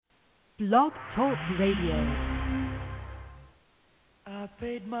Blog Talk Radio. I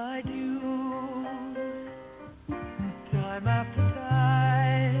paid my dues time after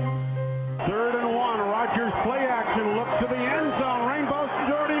time. 3rd and 1. Rogers play action. Look to the end zone. Rainbow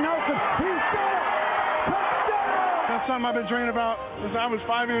Jordy Nelson. He's got it. Touchdown. That's something I've been dreaming about since I was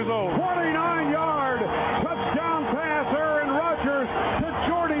 5 years old. 29-yard touchdown pass. Aaron Rodgers to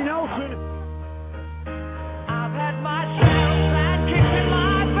Jordy Nelson. I've had my share of bad kicks in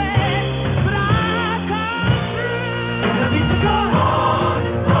my bed, but I've come through. Let me go on.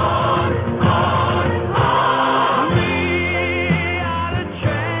 We are the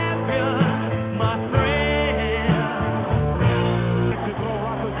champions, my friend. To throw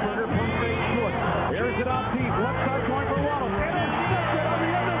Roethlisberger from fake short. Airs it out deep. Left side going for Wallace. Intercepted on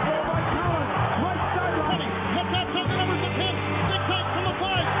the other goal by Collins. Right sideline. Look out, take the numbers to 10. 6 out from the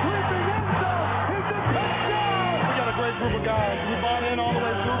 5. Sweeping end zone. It's a touchdown. We got a great group of guys. We bought in all the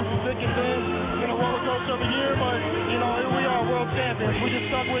way through from thick and thin. Been a roller coaster of a year, but, here we are, world champions. We just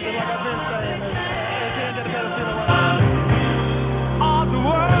stuck with it, like I've been saying. And it can't get a better feeling right now. Of the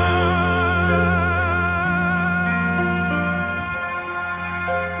world.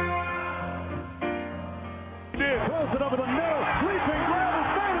 Throws it over the middle. Leaping grab is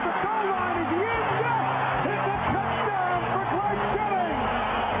made at the goal line. Is he in? Yes! It's a touchdown for Greg Jennings.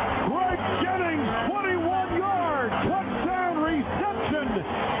 Greg Jennings, 21-yard touchdown reception,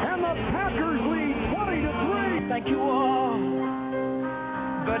 and the Packers lead 20-3. Thank you all,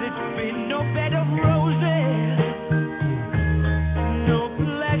 but it's been no bed of roses, no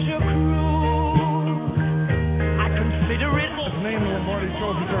pleasure cruise. I consider it. It's named the Lombardi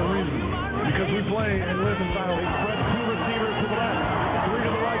Trophy for a reason. Because we play and live inside of it. Spread 2 receivers to the left. 3 to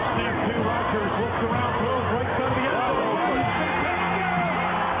the right, snap 2. Rodgers looks around, throws right side of the end zone.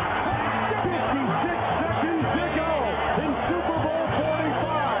 56 seconds to go in Super Bowl 45.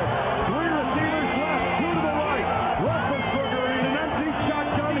 3 receivers left, 2 to the right. Roethlisberger in an empty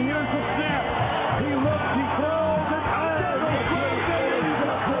shotgun. Here's the snap. He looks, he throws,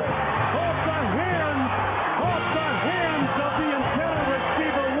 and off the hands of the intended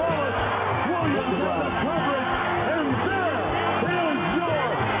receiver, Wallace. Williams on the coverage, and there is your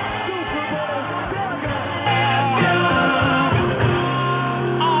Super Bowl champion.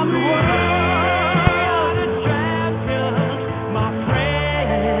 Of the world, the champions, my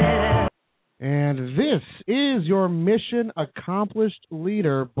friend. And this is your mission accomplished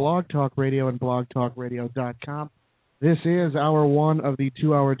leader, Blog Talk Radio and blogtalkradio.com. This is hour 1 of the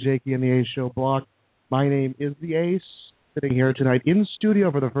 2-hour Jakey and The Ace show block. My name is The Ace, sitting here tonight in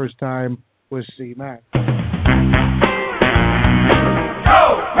studio for the first time with C. Mac.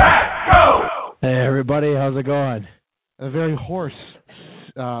 Hey everybody, how's it going? A very hoarse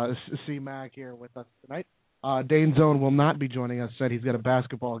C. Mac here with us tonight. Dane Zone will not be joining us. Said he's got a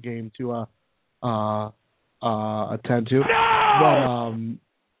basketball game to attend to. But a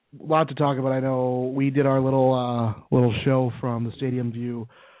lot to talk about. I know we did our little show from the Stadium View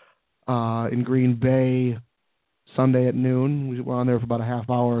in Green Bay Sunday at noon. We were on there for about a half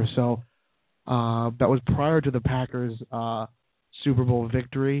hour or so. That was prior to the Packers' Super Bowl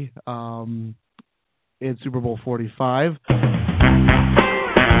victory in Super Bowl 45.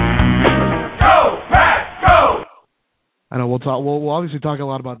 I know we'll talk. We'll obviously talk a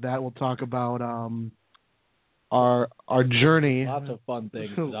lot about that. We'll talk about our journey. Lots of fun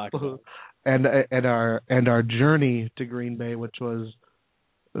things to talk about. and our journey to Green Bay, which was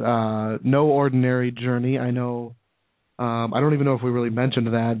no ordinary journey. I know. I don't even know if we really mentioned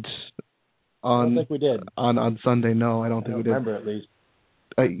that. I don't think we did. On Sunday. No, I don't think we did. Remember at least.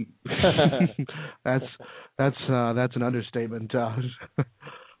 That's an understatement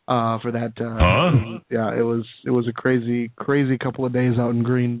for that. Yeah, it was a crazy couple of days out in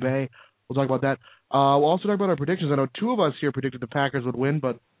Green Bay. We'll talk about that. We'll also talk about our predictions. I know 2 of us here predicted the Packers would win,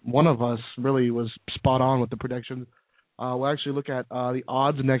 but one of us really was spot on with the predictions. We'll actually look at the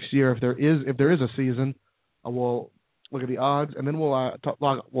odds next year if there is a season. We'll look at the odds, and then we'll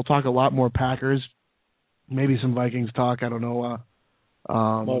talk a lot more Packers, maybe some Vikings talk. I don't know.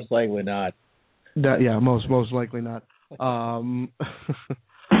 Most likely not. Most likely not.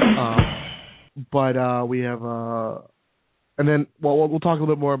 But we have, and then we'll talk a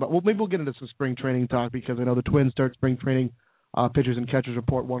little bit more about. Maybe we'll get into some spring training talk because I know the Twins start spring training pitchers and catchers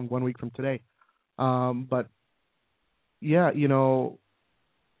report one week from today. But yeah,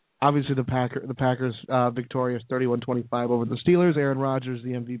 obviously the Packers victorious 31-25 over the Steelers. Aaron Rodgers,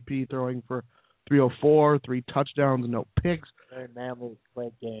 the MVP, throwing for 304, 3 touchdowns, no picks. Very manly,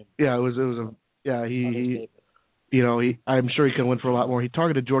 great game. Yeah, it was he I'm sure he can win for a lot more. He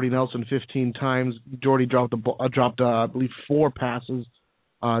targeted Jordy Nelson 15 times. Jordy dropped I believe 4 passes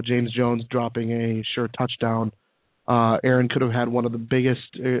James Jones dropping a sure touchdown. Aaron could have had one of the best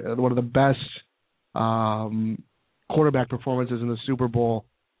quarterback performances in the Super Bowl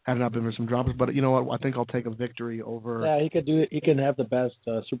had it not been for some drops. But you know what? I think I'll take a victory over. Yeah, he could do it. He can have the best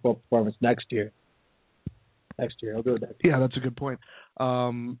Super Bowl performance next year. He'll do it next year. Yeah, that's a good point.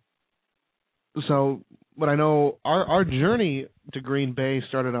 So, but I know our journey to Green Bay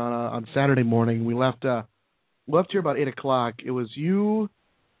started on Saturday morning. We left here about 8:00. It was you,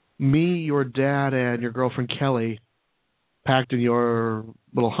 me, your dad, and your girlfriend Kelly, packed in your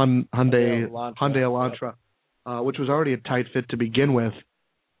little Hyundai Elantra, which was already a tight fit to begin with.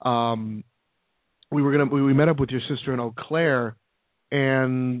 We met up with your sister in Eau Claire,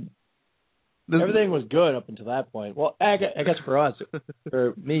 and everything was good up until that point. Well, I guess for us,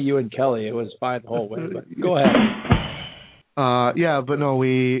 for me, you, and Kelly, it was fine the whole way. But go ahead.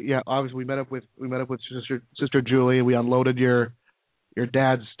 Obviously we met up with sister Julie, and we unloaded your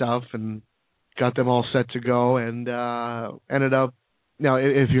dad's stuff and got them all set to go, and ended up. Now,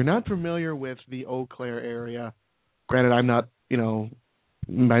 if you're not familiar with the Eau Claire area, granted, I'm not,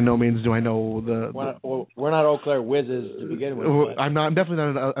 by no means do I know we're not Eau Claire whizzes to begin with. I'm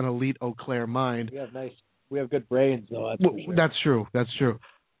definitely not an elite Eau Claire mind. We have good brains, though. That's true.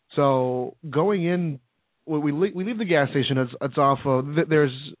 So going in, we leave the gas station. It's off of.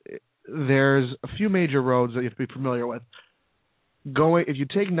 There's a few major roads that you have to be familiar with. If you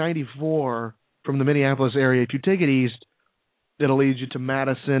take 94 from the Minneapolis area, if you take it east, it'll lead you to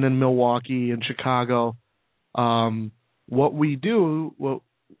Madison and Milwaukee and Chicago. What we do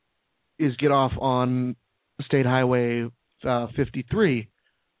is get off on State Highway 53.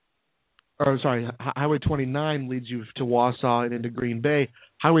 Highway 29 leads you to Wausau and into Green Bay.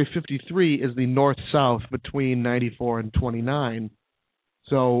 Highway 53 is the north-south between 94 and 29.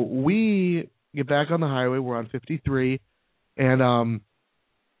 So we get back on the highway. We're on 53, and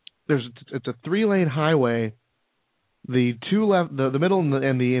it's a 3-lane highway. The middle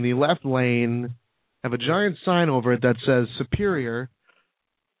and the left lane have a giant sign over it that says Superior,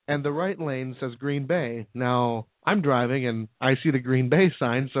 and the right lane says Green Bay. Now, I'm driving, and I see the Green Bay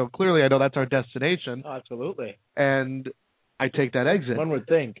sign, so clearly I know that's our destination. Oh, absolutely. And I take that exit. One would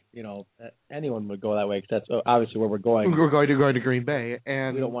think, anyone would go that way, because that's obviously where we're going. We're going to Green Bay,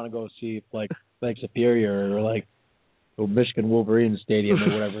 and we don't want to go see, Lake Superior or, the Michigan Wolverines Stadium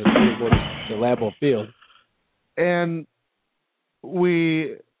or whatever. We go to Lambeau Field. And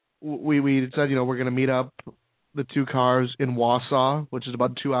we said, we're going to meet up the two cars in Wausau, which is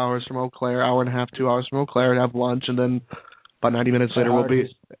about 2 hours from Eau Claire, hour and a half, 2 hours from Eau Claire, and have lunch, and then about 90 minutes later we'll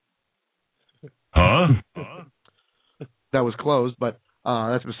be... That was closed, but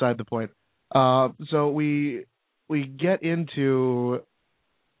that's beside the point. So we get into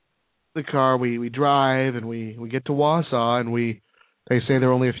the car, we drive, and we get to Wausau, and they say there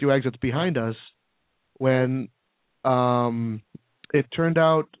are only a few exits behind us, when it turned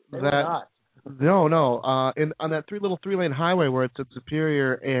out that... No. On that little 3-lane highway where it's at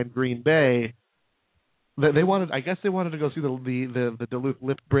Superior and Green Bay, they wanted to go see the Duluth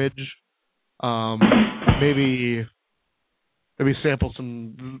Lift Bridge, maybe sample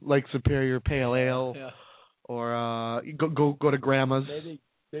some Lake Superior Pale Ale, or go to Grandma's.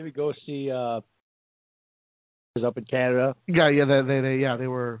 Maybe go see up in Canada. They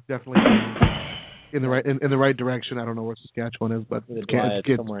were definitely in the right direction. I don't know where Saskatchewan is, but it's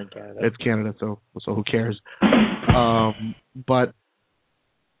somewhere in Canada. It's Canada, so who cares? But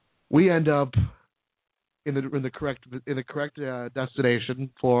we end up in the correct destination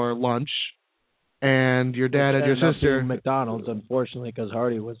for lunch, and your dad and your sister McDonald's, unfortunately, because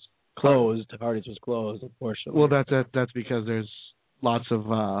Hardee's was closed. Unfortunately. Well, that's because there's lots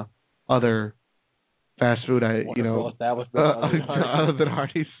of other fast food other than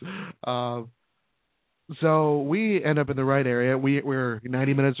Hardee's. So we end up in the right area. We're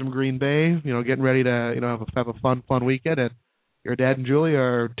 90 minutes from Green Bay, getting ready to have a fun weekend. And your dad and Julie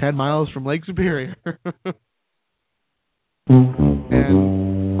are 10 miles from Lake Superior.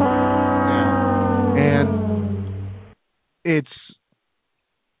 and it's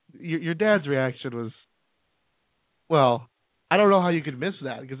your dad's reaction was, well, I don't know how you could miss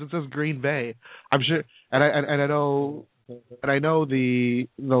that because it says Green Bay. I'm sure, and I know the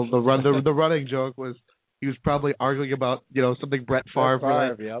running joke was. He was probably arguing about, something Brett Favre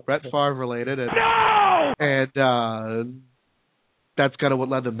related, and that's kind of what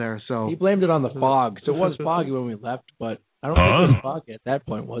led them there. So he blamed it on the fog. So it was foggy when we left, but I don't think it was foggy at that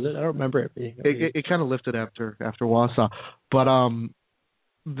point, was it? I don't remember it being. It kind of lifted after Wausau, but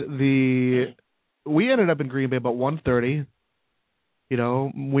we ended up in Green Bay about 1:30.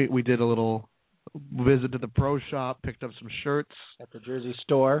 We did a little visit to the pro shop, picked up some shirts at the Jersey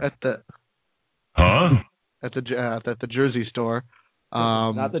store. At the Jersey store.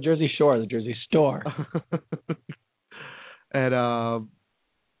 Not the Jersey Shore, the Jersey store. And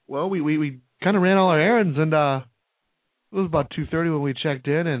we kind of ran all our errands, and it was about 2:30 when we checked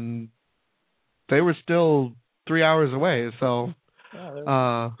in, and they were still 3 hours away. So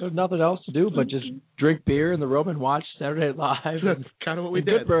there's nothing else to do but just drink beer in the room and watch Saturday Night Live. That's kind of what we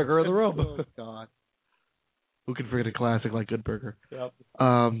did. Good Burger in the room. Oh God, who can forget a classic like Good Burger? Yep.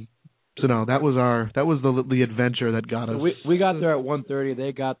 So no, that was the adventure that got us. We got there at 1:30.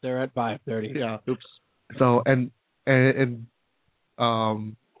 They got there at 5:30. Yeah. Oops. So and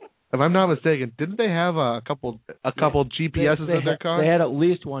if I'm not mistaken, didn't they have a couple GPSs in their car? They had at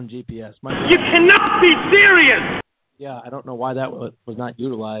least one GPS. You cannot be serious. Yeah, I don't know why that was not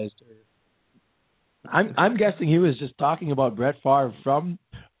utilized. I'm guessing he was just talking about Brett Favre from.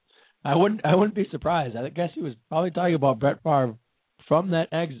 I wouldn't be surprised. I guess he was probably talking about Brett Favre from that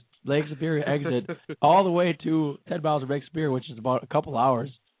Lake Superior exit all the way to 10 miles of Lake Superior, which is about a couple hours.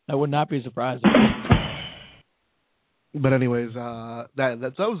 I would not be surprised. But anyways, that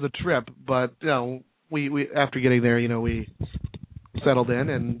was the trip. But we after getting there, we settled in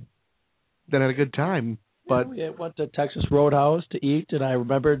and then had a good time. But we went to Texas Roadhouse to eat, and I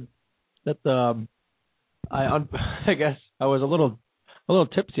remembered that I guess I was a little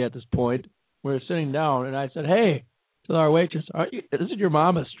tipsy at this point. We were sitting down, and I said, "Hey," to our waitress, "Isn't your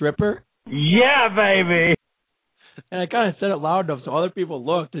mom a stripper?" Yeah, baby. And I kind of said it loud enough so other people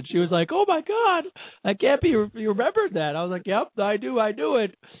looked, and she was like, "Oh my God, I can't be you remembered that." I was like, "Yep, I do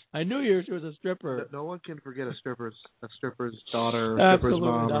it. I knew she was a stripper." No one can forget a stripper's daughter, or Absolutely stripper's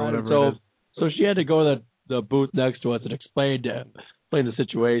mom, not. or whatever it is. So she had to go to the booth next to us and explain the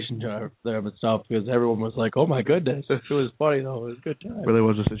situation to them and stuff, because everyone was like, "Oh my goodness." It was funny though. It was a good time. It really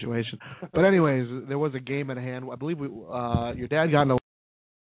was a situation. But anyways, there was a game at hand. I believe your dad got in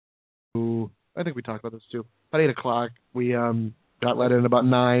I think we talked about this too. About 8:00, we got let in about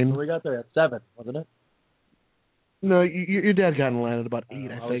 9. We got there at 7, wasn't it? No, your dad got in line at about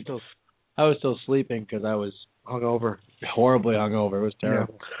 8. I think. I was still sleeping because I was hungover, horribly hungover. It was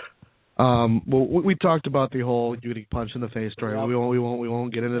terrible. Yeah. Well, we talked about the whole getting punched in the face story. Yep. We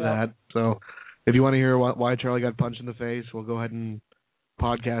won't get into that. So, if you want to hear why Charlie got punched in the face, we'll go ahead and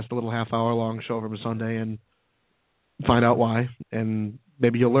podcast a little half-hour long show from Sunday and find out why, and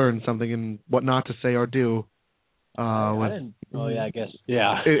maybe you'll learn something and what not to say or do. I didn't. Oh yeah, I guess.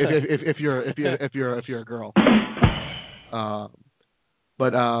 Yeah. if you're a girl. But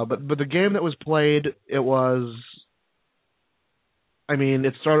the game that was played, it was. I mean,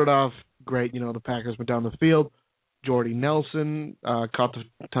 it started off great. The Packers went down the field. Jordy Nelson caught the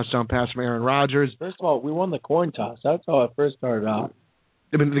touchdown pass from Aaron Rodgers. First of all, we won the coin toss. That's how it first started out.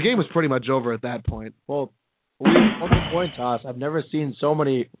 I mean, the game was pretty much over at that point. Well, we won the coin toss. I've never seen so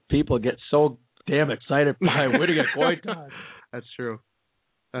many people get so damn excited by winning a coin toss. That's true.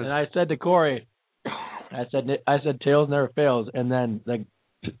 And I said to Corey, I said tails never fails, and then the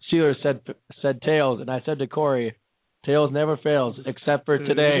Steelers said tails, and I said to Corey, tails never fails except for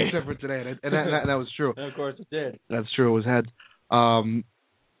today. Except for today, and that was true. And of course it did. That's true. It was heads.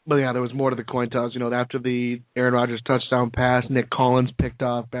 But yeah, there was more to the coin toss. After the Aaron Rodgers touchdown pass, Nick Collins picked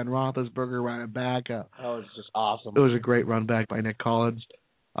off Ben Roethlisberger, ran it back. That was just awesome. It was a great run back by Nick Collins.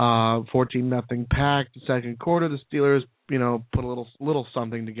 14-0 Pack. Second quarter, the Steelers, put a little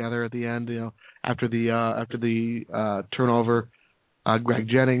something together at the end. After the turnover, Greg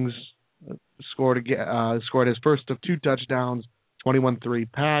Jennings scored his first of 2 touchdowns. 21-3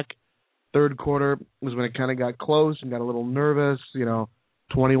 Pack. Third quarter was when it kind of got close and got a little nervous.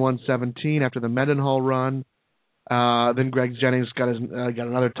 21-17 after the Mendenhall run. Then Greg Jennings got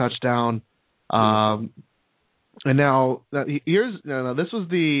another touchdown. And now this was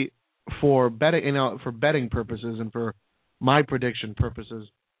for betting purposes and for my prediction purposes.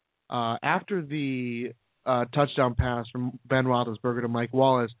 After the touchdown pass from Ben Roethlisberger to Mike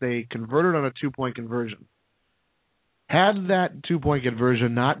Wallace, they converted on a 2-point conversion. Had that 2-point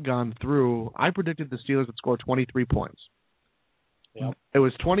conversion not gone through, I predicted the Steelers would score 23 points. Yep. It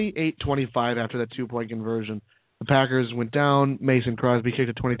was 28-25 after that 2-point conversion. The Packers went down. Mason Crosby kicked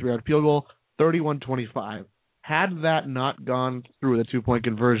a 23-yard field goal, 31-25. Had that not gone through, the 2-point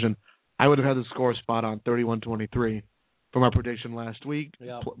conversion, I would have had the score spot on, 31-23, from our prediction last week.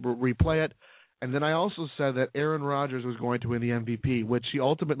 Yep. Replay it. And then I also said that Aaron Rodgers was going to win the MVP, which he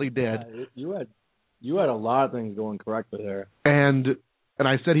ultimately did. Yeah, you had a lot of things going correctly there. And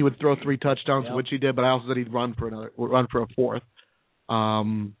I said he would throw 3 touchdowns, which he did, but I also said he'd run for a fourth.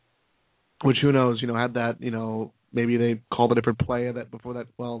 Which who knows, had that, maybe they called a different play that before that,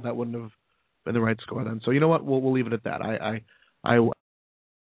 well, that wouldn't have score then. So you know what? We'll leave it at that. I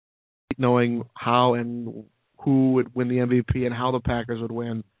knowing how and who would win the MVP and how the Packers would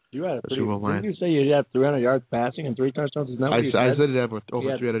win. You had a Super Bowl didn't you say you had 300 yards passing and 3 touchdowns? Isn't that what you said? I said it had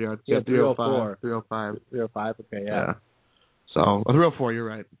over 300 yards. Yeah, 305. 305. Okay, yeah. So 304. You're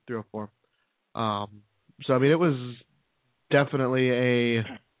right. 304. So I mean, it was definitely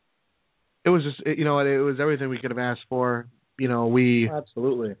it was just it was everything we could have asked for.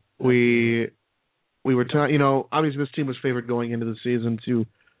 Absolutely. We were obviously this team was favored going into the season to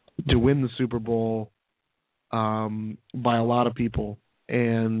win the Super Bowl by a lot of people,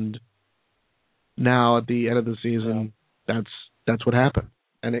 and now at the end of the season, that's what happened,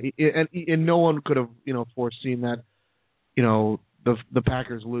 and no one could have foreseen that the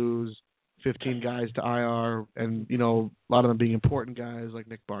Packers lose 15 guys to IR, and a lot of them being important guys like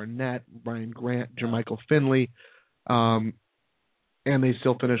Nick Barnett, Brian Grant, Jermichael Finley, and they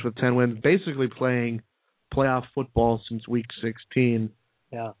still finished with 10 wins, basically playing playoff football since week 16.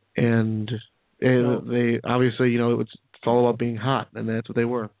 Yeah. And they obviously, it's all about being hot, and that's what they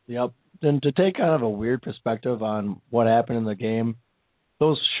were. Yep. And to take kind of a weird perspective on what happened in the game,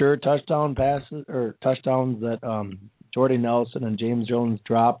 those sure touchdown passes or touchdowns that Jordy Nelson and James Jones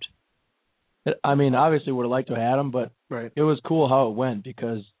dropped, I mean, obviously would have liked to have had them, but It was cool how it went,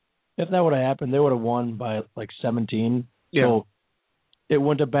 because if that would have happened, they would have won by like 17. Yeah. So it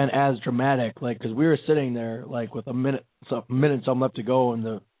wouldn't have been as dramatic, because we were sitting there like with a minute something left to go, and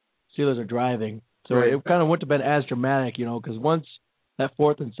the Steelers are driving. So it kind of wouldn't have been as dramatic, because once that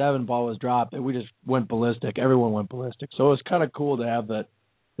 4th and 7 ball was dropped, we just went ballistic. Everyone went ballistic. So it was kind of cool to have the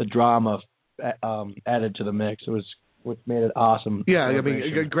drama added to the mix. It was, which made it awesome. Yeah, I mean,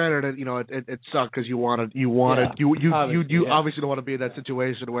 granted, it sucked because you obviously don't want to be in that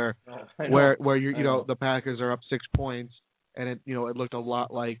situation where the Packers are up 6 points, and it looked a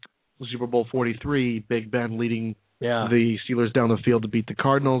lot like Super Bowl 43, Big Ben leading the Steelers down the field to beat the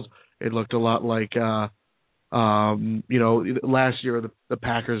Cardinals. It looked a lot like last year the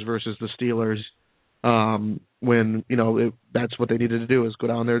Packers versus the Steelers, when that's what they needed to do, is go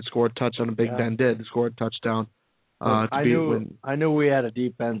down there and score a touchdown, and Big Ben did score a touchdown. I knew we had a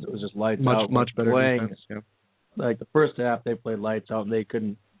defense that was just lights out. Much better defense. Yeah. Like the first half, they played lights out, and they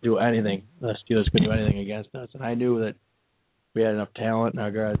couldn't do anything. The Steelers couldn't do anything against us, and I knew that we had enough talent and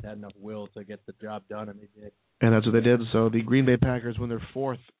our guys had enough will to get the job done, and they did. And that's what they did. So the Green Bay Packers win their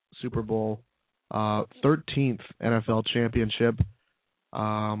 4th Super Bowl, 13th NFL championship.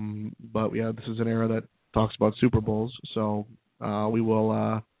 But this is an era that talks about Super Bowls, so we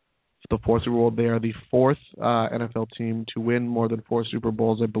will. The 4th Super Bowl, they are the 4th NFL team to win more than 4 Super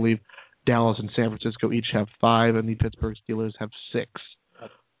Bowls. I believe Dallas and San Francisco each have 5, and the Pittsburgh Steelers have 6.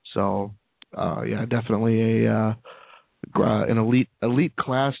 So, definitely an elite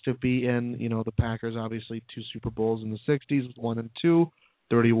class to be in. The Packers, obviously, 2 Super Bowls in the 60s, 1 and 2,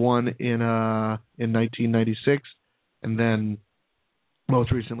 31 in 1996, and then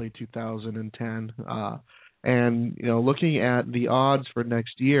most recently 2010. And looking at the odds for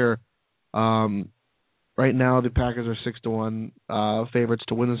next year, right now the Packers are 6-1 favorites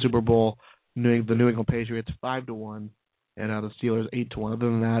to win the Super Bowl. The New England Patriots 5-1, and the Steelers 8-1. Other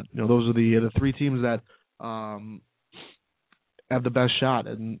than that, those are the 3 teams that have the best shot.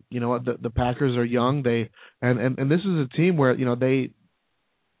 And you know what, the Packers are young. And this is a team where they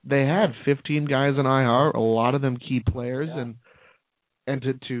had 15 guys on IR, a lot of them key players,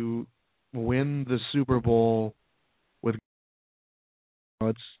 and to win the Super Bowl with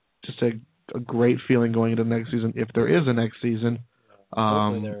it's just a great feeling going into next season, if there is a next season.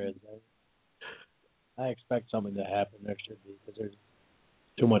 Hopefully there is. I expect something to happen next year, because there's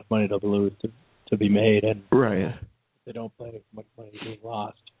too much money to lose to be made, and if they don't play, much money is being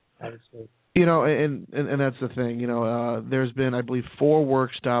lost, obviously. And that's the thing. There's been, I believe, 4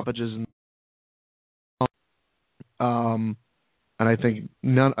 work stoppages, and I think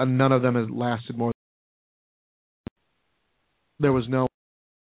none of them has lasted more. There was no.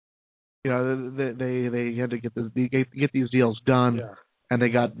 They had to get these deals done, and they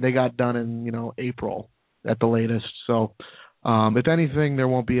got done in April at the latest. So, if anything, there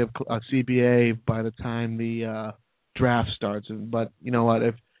won't be a CBA by the time the draft starts. But you know what?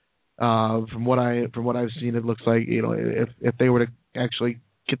 If from what I've seen, it looks like if they were to actually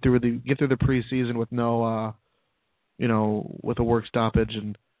get through the preseason with no with a work stoppage,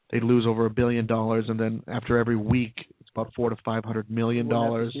 and they'd lose over $1 billion, and then after every week it's about $400 to $500 million. We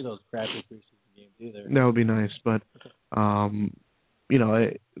wouldn't have to see those crappy preseason games either. That would be nice, but once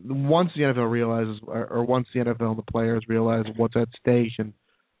the NFL realizes, or once the NFL and the players realize what's at stake and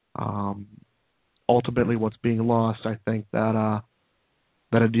ultimately what's being lost, I think that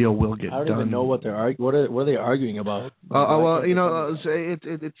that a deal will get done. I don't even know what they're arguing. What are they arguing about? Well,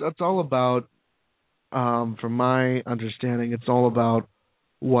 it's all about, from my understanding, it's all about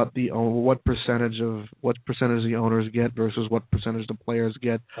what percentage the owners get versus what percentage the players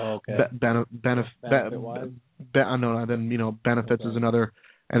get. Oh, okay. Benefits Okay. is another,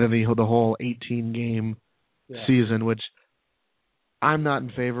 and then the whole 18-game season, which I'm not in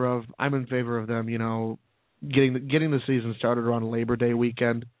favor of. I'm in favor of them, getting the season started around Labor Day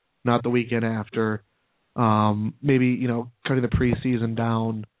weekend, not the weekend after. Maybe cutting the preseason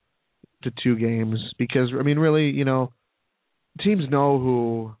down to 2 games, because really, teams know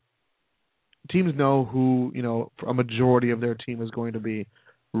who a majority of their team is going to be.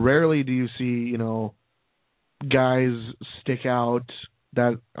 Rarely do you see guys stick out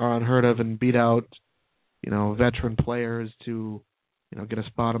that are unheard of and beat out veteran players to get a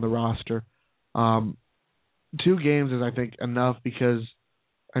spot on the roster. 2 games is, I think, enough, because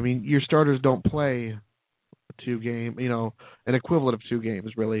your starters don't play a 2-game, an equivalent of 2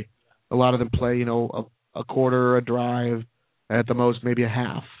 games really. A lot of them play a quarter, a drive, at the most maybe a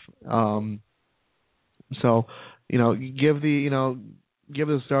half. So give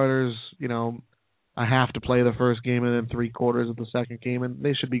the starters a half to play the first game and then 3/4 of the second game, and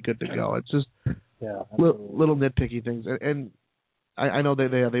they should be good to go. It's just little nitpicky things, and I know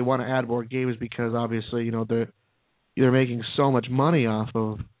they want to add more games because obviously they're making so much money off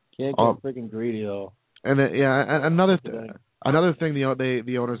of. Can't get freaking greedy though. And then, another thing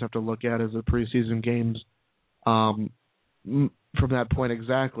the owners have to look at is the preseason games. From that point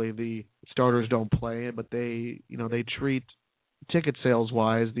exactly, the starters don't play it, but they treat ticket sales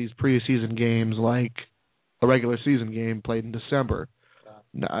wise these preseason games like a regular season game played in December.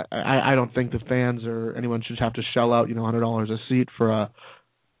 I don't think the fans or anyone should have to shell out $100 a seat for a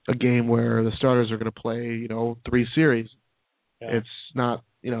game where the starters are going to play 3 series. Yeah. It's not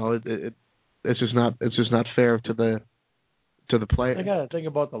it's just not fair to the player. I gotta think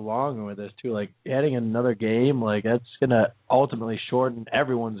about the long run with this too. Like adding another game, that's gonna ultimately shorten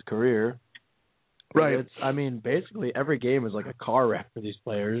everyone's career. Right. Basically every game is like a car wreck for these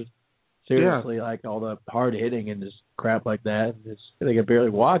players. Seriously, like all the hard hitting and just crap like that. They can barely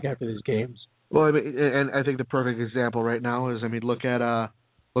walk after these games. Well, and I think the perfect example right now is look at the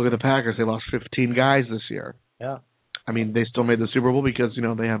Packers. They lost 15 guys this year. Yeah. They still made the Super Bowl because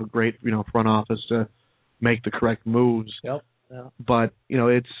they have a great front office to make the correct moves. Yep. Yeah. But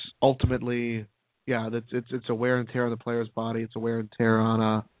it's ultimately it's a wear and tear on the player's body. It's a wear and tear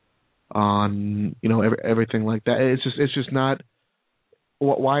on everything like that. It's just not.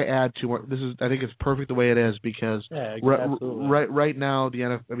 Why add too much? I think it's perfect the way it is, because right now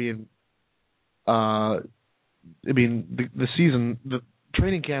the NFL. The season, the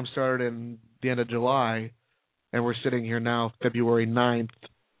training camp started in the end of July, and we're sitting here now February 9th,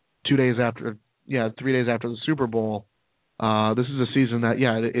 3 days after the Super Bowl. This is a season that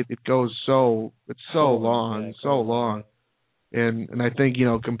it goes so long, and I think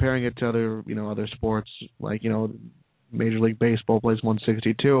comparing it to other sports like Major League Baseball plays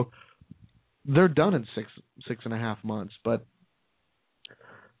 162, they're done in six and a half months. But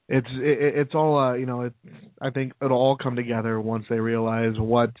it's all I think it'll all come together once they realize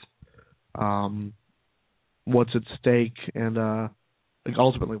what's at stake and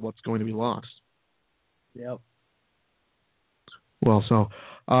ultimately what's going to be lost. Yep. Well, so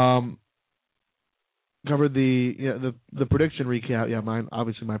covered the prediction recap. Yeah, my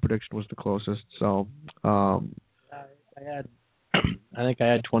prediction was the closest. So I think I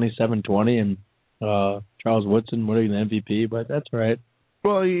had 27-20 and Charles Woodson winning the MVP, but that's right.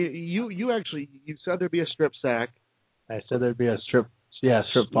 Well, you actually said there'd be a strip sack. I said there'd be a strip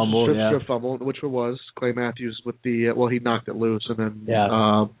fumble. Strip fumble, which it was. Clay Matthews with he knocked it loose, and then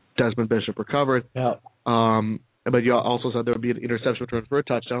Desmond Bishop recovered. Yeah. But you also said there would be an interception return for a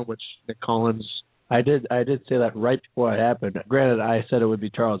touchdown, which Nick Collins. I did say that right before it happened. Granted, I said it would be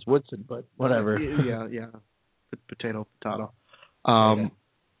Charles Woodson, but whatever. Yeah. Potato. So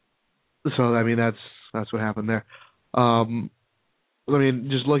that's what happened there.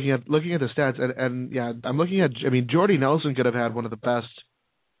 Just looking at the stats, and I'm looking at. Jordy Nelson could have had one of the best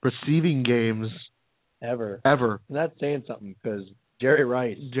receiving games ever. And that's saying something, because Jerry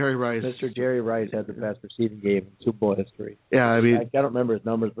Rice, Mr. Jerry Rice, had the best receiving game in Super Bowl history. Yeah, I don't remember his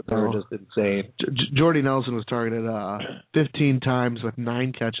numbers, but they were just insane. Jordy Nelson was targeted 15 times with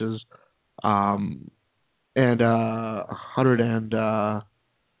 9 catches, and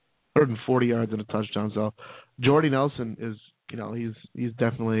 140 yards and a touchdown. So Jordy Nelson is, he's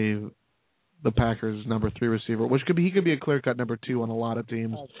definitely the Packers' number 3 receiver, which he could be a clear-cut number 2 on a lot of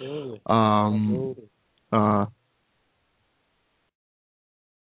teams. Absolutely. Absolutely.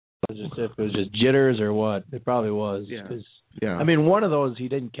 If it was just jitters or what. It probably was. Yeah. 'Cause, Yeah. I mean, one of those he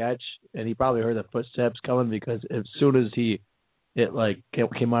didn't catch, and he probably heard the footsteps coming because as soon as it like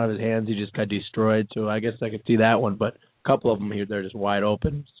came out of his hands, he just got destroyed. So I guess I could see that one, but a couple of them here, they're just wide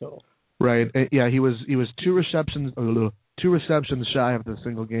open. So right, yeah, he was 2 receptions shy of the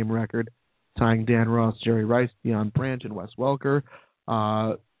single game record, tying Dan Ross, Jerry Rice, Deion Branch, and Wes Welker.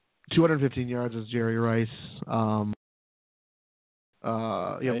 215 yards is Jerry Rice.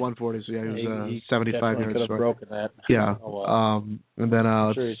 140. So yeah, he was 75 yards could have short. broken that. Yeah. And then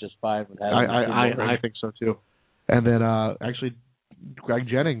I'm sure he's just fine with having. I think so too. And then actually, Greg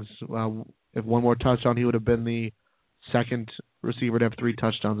Jennings, if one more touchdown, he would have been the second receiver to have 3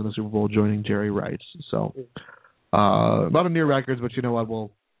 touchdowns in the Super Bowl, joining Jerry Rice. So a lot of near records, but you know what?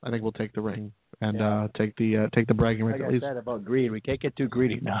 I think we'll take the ring and take the bragging rights. Like at least. I said about greed, we can't get too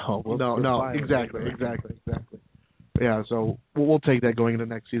greedy now. Exactly. Yeah, so we'll take that going into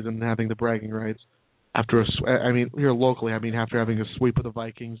next season, having the bragging rights after here locally. After having a sweep of the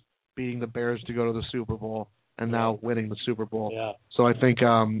Vikings, beating the Bears to go to the Super Bowl, and now winning the Super Bowl. Yeah. So I think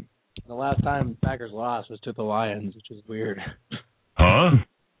the last time Packers lost was to the Lions, which is weird. Huh?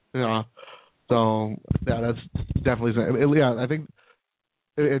 Yeah. So yeah, that's definitely. Yeah, I think.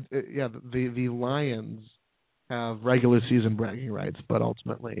 The Lions have regular season bragging rights, but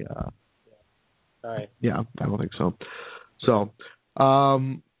ultimately. All right. Yeah, I don't think so. So,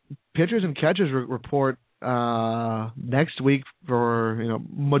 pitchers and catchers report next week for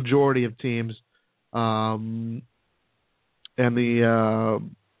majority of teams, and the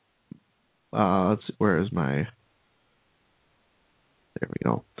let's see, where is my? There we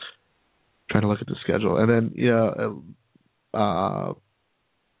go. Trying to look at the schedule, and then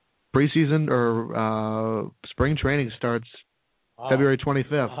preseason or spring training starts February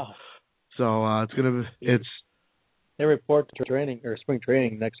 25th. Wow. So they report to training or spring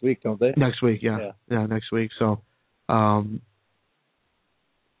training next week, don't they? Next week, yeah, next week. So, the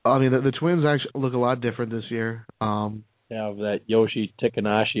Twins actually look a lot different this year. That Yoshi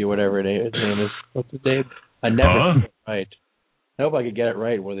Takanashi, whatever his name is. What's his name? I never get it right. I hope I could get it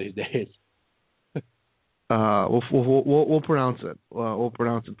right one of these days. We'll pronounce it. We'll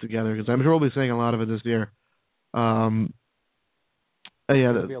pronounce it together because I'm sure we'll be saying a lot of it this year. There'll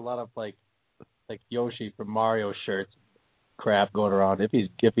be a lot of like Yoshi from Mario shirts crap going around if he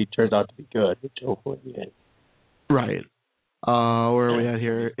turns out to be good, which hopefully he is. Right. Where are we at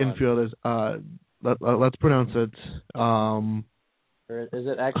here? Infielders. Let's pronounce it. Or is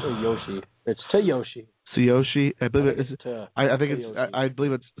it actually Yoshi? It's Tsuyoshi. Tsuyoshi. I believe I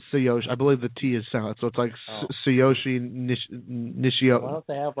believe it's Tsuyoshi. I believe the T is silent, so it's like Tsuyoshi Nishio. Why don't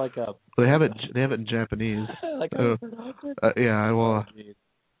they have like a? They have it in Japanese. Like yeah. Well.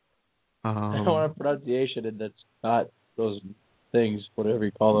 I don't want a pronunciation, and that's not those things. Whatever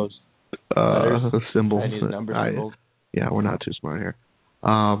you call those. Symbols. Chinese number symbols. Yeah, we're not too smart here.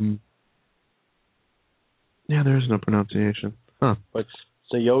 Yeah, there is no pronunciation. Huh. But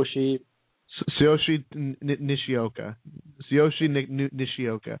Tsuyoshi Nishioka. Tsuyoshi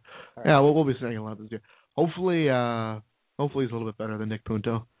Nishioka. Right. Yeah, we'll be saying a lot this year. Hopefully he's a little bit better than Nick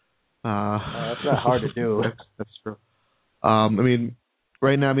Punto. That's not hard to do. That's true.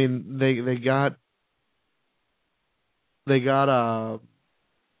 Right now, they got a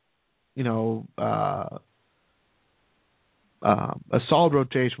solid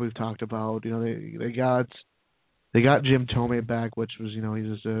rotation we've talked about. They got Jim Tomei back, which was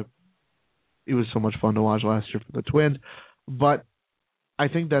he was so much fun to watch last year for the Twins. But I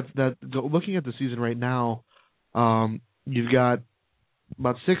think that looking at the season right now, you've got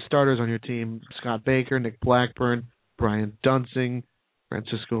about 6 starters on your team: Scott Baker, Nick Blackburn, Brian Dunsing,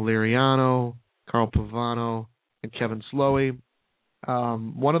 Francisco Liriano, Carl Pavano, and Kevin Slowey.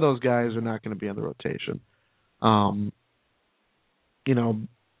 One of those guys are not going to be on the rotation. All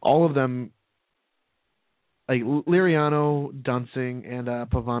of them, like Liriano, Dunsing, and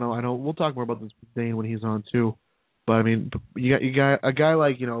Pavano. I know we'll talk more about this with Dane when he's on too. But you got a guy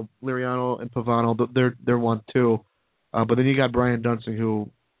like Liriano and Pavano. They're 1-2. But then you got Brian Dunsing, who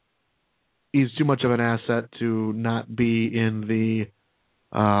he's too much of an asset to not be in the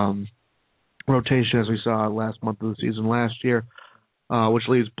rotation as we saw last month of the season last year, which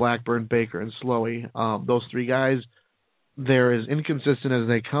leaves Blackburn, Baker, and Slowey. Those 3 guys, they're as inconsistent as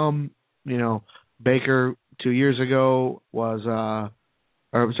they come. Baker 2 years ago was, 3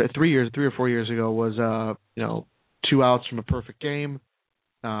 or 4 years ago was, 2 outs from a perfect game.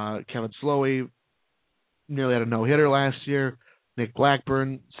 Kevin Slowey nearly had a no-hitter last year. Nick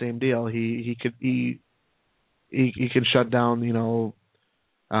Blackburn, same deal. He can shut down,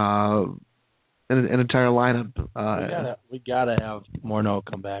 an entire lineup. We gotta have Morneau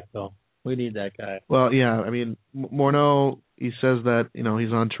come back though. We need that guy. Well, yeah, I mean, Morneau, he says that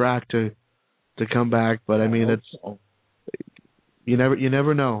he's on track to come back, but I mean you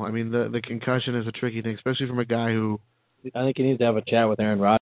never know. I mean, the concussion is a tricky thing, especially from a guy who. I think he needs to have a chat with Aaron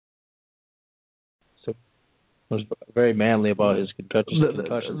Rodgers. So was very manly about his concussions.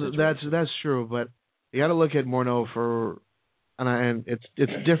 That's true, but you got to look at Morneau and it's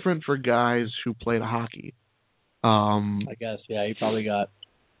different for guys who played hockey. I guess he probably got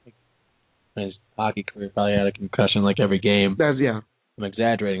in his hockey career probably had a concussion like every game. I'm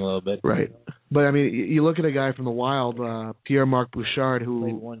exaggerating a little bit. Right. But, I mean, you look at a guy from the Wild, Pierre-Marc Bouchard, who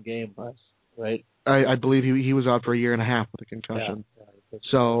played one game, right? I believe he was out for a year and a half with a concussion. Yeah.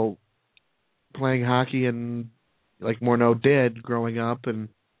 So, playing hockey and like Morneau did growing up, and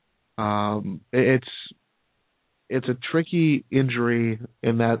it's a tricky injury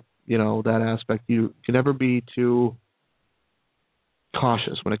in that, that aspect. You can never be too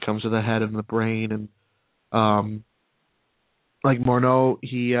cautious when it comes to the head and the brain, and like Morneau,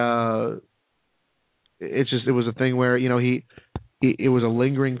 it was a thing where it was a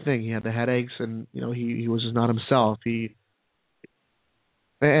lingering thing. He had the headaches, and he was just not himself.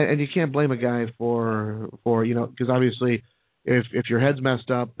 And you can't blame a guy for because obviously if your head's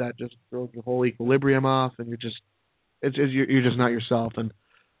messed up, that just throws your whole equilibrium off, and you're just not yourself, and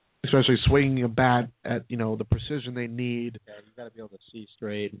especially swinging a bat at the precision they need. Yeah, you got to be able to see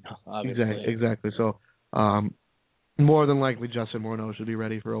straight. Obviously. Exactly. So. More than likely, Justin Morneau should be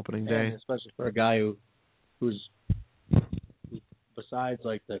ready for opening day. And especially for a guy who's besides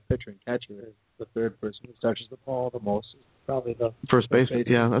like the pitcher and catcher, is the third person who touches the ball the most. Probably the first baseman.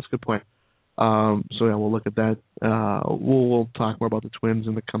 Yeah, that's a good point. We'll look at that. We'll talk more about the Twins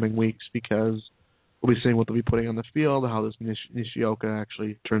in the coming weeks because we'll be seeing what they'll be putting on the field, how this Nishioka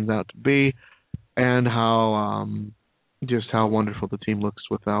actually turns out to be, and how wonderful the team looks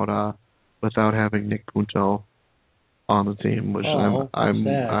without having Nick Punto on the team, which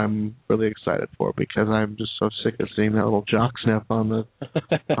I'm really excited for because I'm just so sick of seeing that little jock sniff on the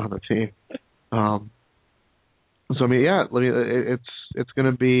team. So I mean, it's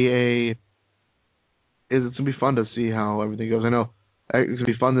gonna be fun to see how everything goes. I know it's gonna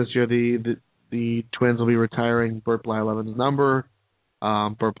be fun this year. The Twins will be retiring Burt Blyleven's number.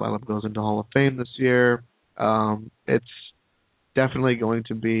 Burt Blyleven goes into Hall of Fame this year. It's definitely going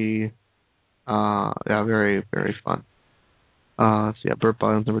to be very, very fun. Burt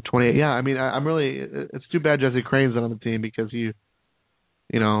Blyleven's number 28. Yeah, I mean, I'm really. It's too bad Jesse Crane's not on the team because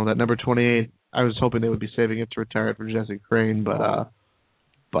that number 28. I was hoping they would be saving it to retire it for Jesse Crane, but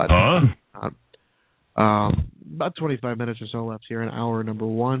about 25 minutes or so left here in hour number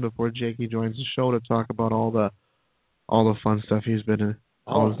 1 before Jakey joins the show to talk about all the fun stuff he's been in.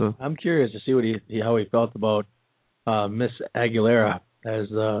 I'm curious to see how he felt about Miss Aguilera as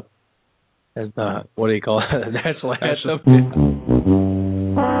the what do you call it? National anthem.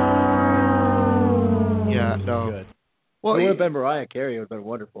 Yeah, no. Good. Well, it would have been Mariah Carey. It would have been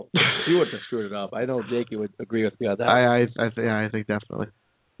wonderful. She wouldn't have screwed it up. I know Jakey would agree with me on that. I think definitely.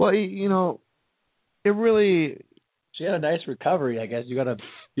 Well, it really. She had a nice recovery, I guess. You gotta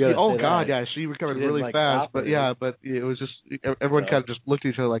oh God, yeah, she recovered really fast. But it was just everyone kind of just looked at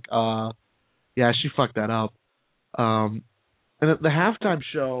each other like, yeah, she fucked that up. And at the halftime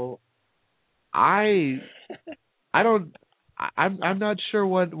show, I'm not sure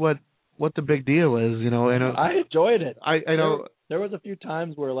what the big deal is, and I enjoyed it. I know there was a few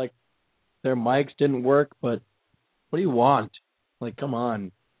times where like their mics didn't work, but what do you want? Like, come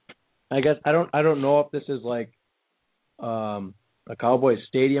on. I guess I don't know if this is like a Cowboys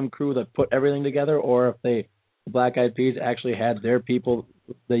stadium crew that put everything together, or if the Black Eyed Peas actually had their people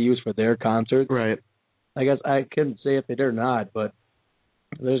they use for their concerts. Right. I guess I couldn't say if they did or not, but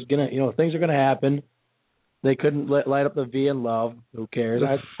there's things are gonna happen. They couldn't light up the V in Love. Who cares?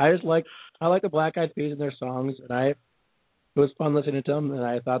 I like the Black Eyed Peas and their songs, and it was fun listening to them, and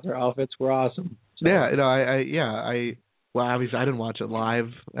I thought their outfits were awesome. So, well, obviously I didn't watch it live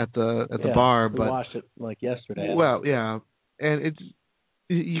at the bar, but we watched it like yesterday. Well, yeah, and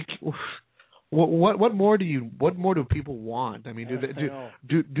what more do people want? I mean,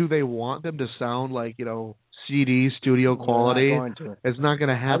 do they want them to sound like CD studio quality? It's not going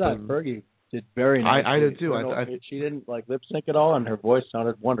to happen. I thought Fergie did very nicely. I did too. She didn't lip sync at all, and her voice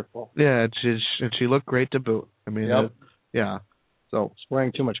sounded wonderful. Yeah, she looked great to boot. I mean, yeah. So she's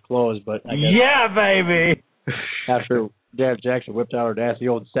wearing too much clothes, but I guess yeah, baby. After Janet Jackson whipped out her nasty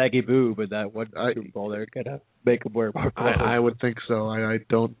old saggy boob and that one Super Bowl, they're gonna make him wear more clothes. I would think so. I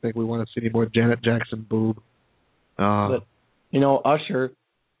don't think we want to see any more Janet Jackson boob. But Usher,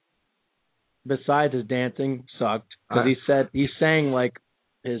 besides his dancing, sucked because he sang like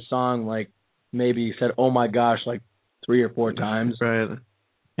his song like maybe he said "Oh my gosh" like 3 or 4 times, right?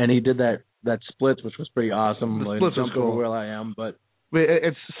 And he did that splits, which was pretty awesome. The like, splits was cool. Where I am, but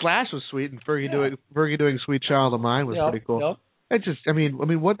it's Slash was sweet, and Fergie doing "Sweet Child of Mine" was pretty cool. Yep. It's just, I mean,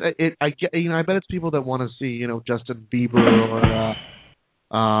 what I get, I bet it's people that want to see, Justin Bieber or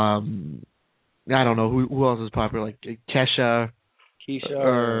I don't know who else is popular, like Keisha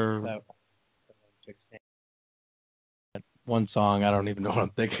or one song. I don't even know what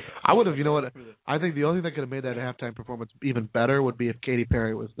I'm thinking. I would have, I think the only thing that could have made that halftime performance even better would be if Katy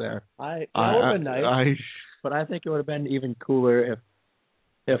Perry was there. That would have been nice. But I think it would have been even cooler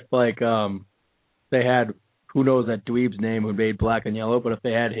if like they had who knows that dweeb's name who made Black and Yellow, but if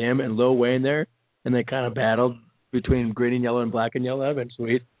they had him and Lil Wayne there and they kind of battled between Green and Yellow and Black and Yellow, that'd been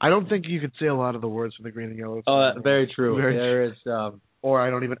sweet. I don't think you could say a lot of the words from the Green and Yellow song. Oh, very true. There is. Or I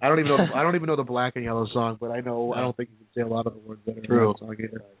don't even know the Black and Yellow song, but I don't think you can say a lot of the words that are in that song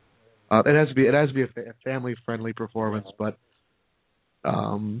either. It has to be a family friendly performance, but yeah,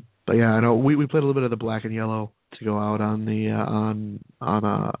 I know we played a little bit of the Black and Yellow to go out on the on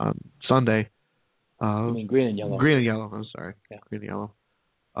Sunday. I mean Green and Yellow. Green and Yellow. I'm sorry. Yeah. Green and Yellow.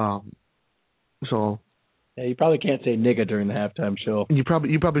 So. Yeah, you probably can't say nigga during the halftime show. You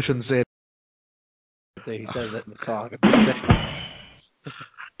probably shouldn't say it. He says it in the song.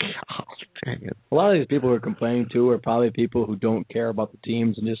 Oh, dang it. A lot of these people who are complaining too are probably people who don't care about the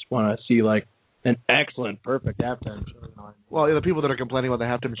teams and just want to see like an excellent, perfect halftime show. Well, the people that are complaining about the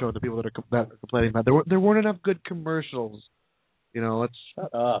halftime show are the people that are complaining about there weren't enough good commercials. Let's.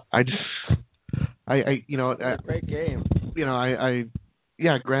 Shut up. Great game.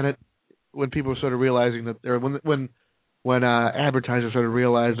 Granted, when people started realizing that, or when advertisers started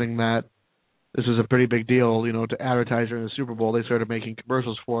realizing that this was a pretty big deal, to advertise during the Super Bowl, they started making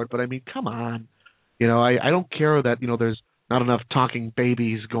commercials for it. But I mean, come on, I don't care that there's not enough talking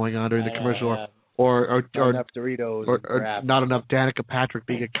babies going on during the commercial, or not enough Doritos, or not enough Danica Patrick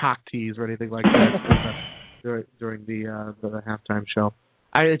being a cock tease or anything like that during the halftime show.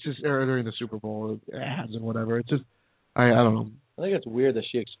 It's just during the Super Bowl ads and whatever. It's just I don't know. I think it's weird that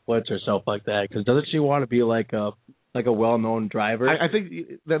she exploits herself like that because doesn't she want to be like a well-known driver? I think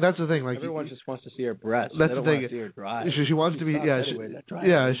that's the thing. Like everyone just wants to see her breasts. That's they don't the thing. Want to see her drive. She wants to be.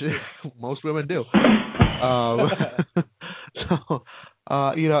 Most women do. So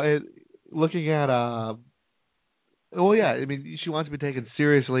looking at I mean, she wants to be taken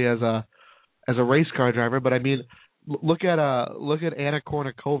seriously as a race car driver, but I mean, look at Anna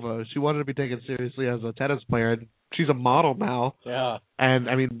Kournikova. She wanted to be taken seriously as a tennis player. She's a model now. Yeah. And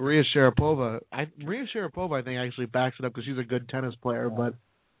I mean, Maria Sharapova, I think actually backs it up because she's a good tennis player. Yeah. But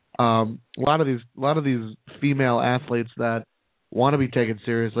a lot of these female athletes that want to be taken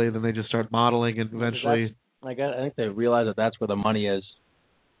seriously, then they just start modeling and eventually. I think they realize that that's where the money is.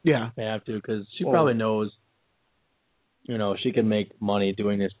 Yeah. They have to because she probably knows. She can make money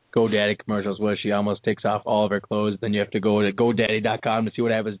doing this GoDaddy commercials where she almost takes off all of her clothes. Then you have to go to GoDaddy.com to see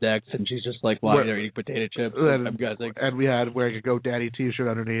what happens next, and she's just like lying there eating potato chips. I'm guessing. And we had wearing a GoDaddy T-shirt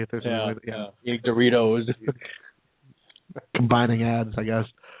underneath or something. Yeah. Eating Doritos. Combining ads, I guess.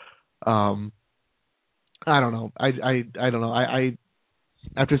 I don't know. I don't know. I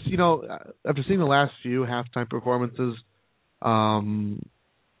after seeing the last few halftime performances, I was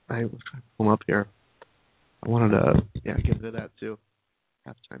trying to pull them up here. I wanted to get into that too.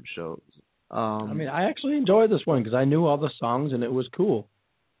 Halftime shows. I mean, I actually enjoyed this one because I knew all the songs and it was cool.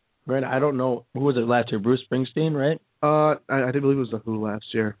 Right? I don't know who was it last year. Bruce Springsteen, right? I believe it was the Who last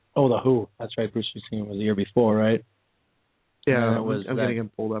year. Oh, the Who. That's right. Bruce Springsteen was the year before, right? Yeah, I'm getting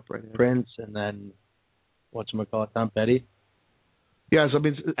him pulled up right now. Prince and then whatchamacallit, Tom Petty. Yeah, so I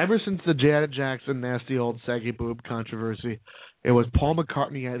mean, ever since the Janet Jackson nasty old saggy boob controversy, it was Paul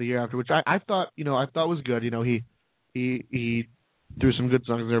McCartney the year after, which I thought was good. He threw some good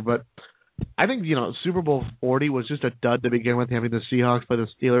songs there, but I think Super Bowl 40 was just a dud to begin with, having the Seahawks play the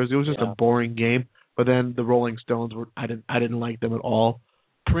Steelers. It was just a boring game. But then the Rolling Stones I didn't like them at all.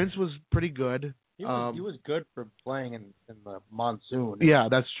 Prince was pretty good. He was good for playing in the monsoon. Yeah,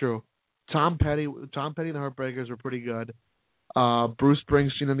 that's true. Tom Petty and the Heartbreakers were pretty good. Bruce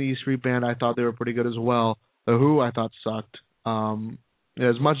Springsteen and the E Street Band, I thought they were pretty good as well. The Who, I thought sucked.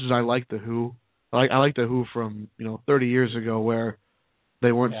 As much as I like the Who, I like the Who from 30 years ago, where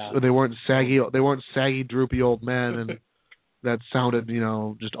they weren't saggy droopy old men and that sounded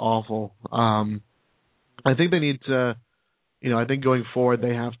just awful. I think they need to, I think going forward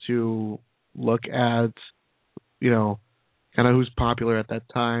they have to look at kind of who's popular at that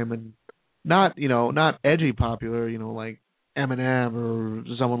time and not edgy popular, like Eminem or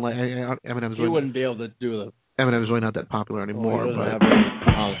someone like Eminem's. He wouldn't be able to do the. Eminem's really not that popular anymore. He doesn't but have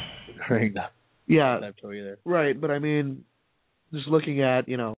any during that show either. Right. But I mean, just looking at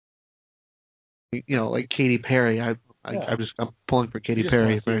like Katy Perry. I'm pulling for Katy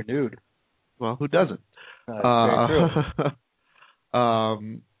Perry. Want to see her nude. Well, who doesn't? Very true.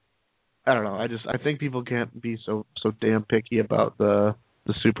 I don't know. I think people can't be so damn picky about the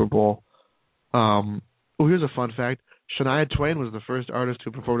Super Bowl. Here's a fun fact. Shania Twain was the first artist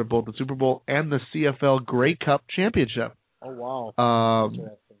who performed at both the Super Bowl and the CFL Grey Cup Championship. Oh, wow.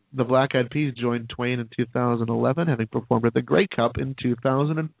 The Black Eyed Peas joined Twain in 2011, having performed at the Grey Cup in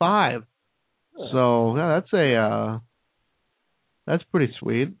 2005. Yeah. So that's pretty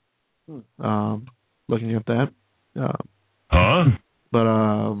sweet. Looking at that. But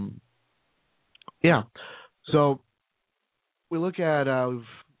yeah. So we look at we've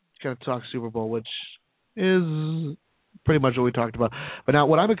kind of talked Super Bowl, which is pretty much what we talked about. But now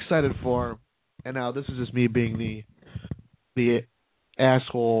what I'm excited for, and now this is just me being the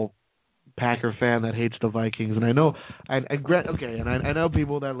asshole Packer fan that hates the Vikings, and I know I know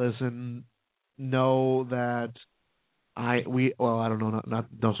people that listen know that I don't know not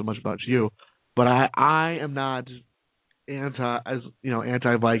know so much about you, but I am not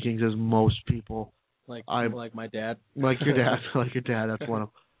anti Vikings as most people. Like my dad. Like your dad. Like your dad, that's one of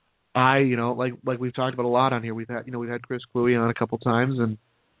them. Like we've talked about a lot on here. We've had Chris Cluey on a couple times, and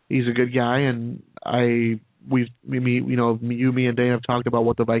he's a good guy. And me and Dane have talked about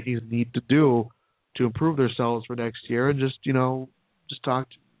what the Vikings need to do to improve themselves for next year, and just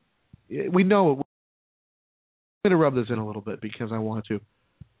talked. We know I'm going to rub this in a little bit because I want to.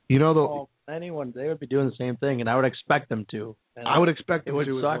 Anyone, they would be doing the same thing, and I would expect them to. And I would expect them to.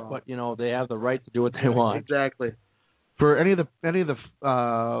 It would suck, but they have the right to do what they want. Exactly. For any of the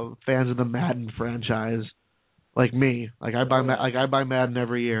fans of the Madden franchise, like me, I buy Madden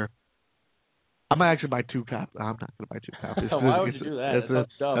every year. I might actually buy 2 copies. I'm not going to buy 2 copies. Why would you do that?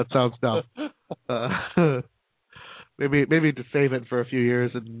 That sounds dumb. Maybe to save it for a few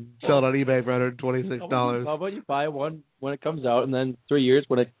years and sell it on eBay for $126. How about you buy one when it comes out, and then 3 years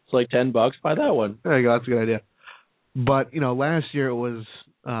when it's like $10, buy that one. There you go. That's a good idea. But last year it was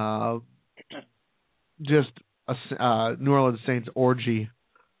just a New Orleans Saints orgy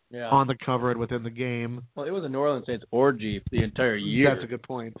on the cover and within the game. Well, it was a New Orleans Saints orgy the entire year. That's a good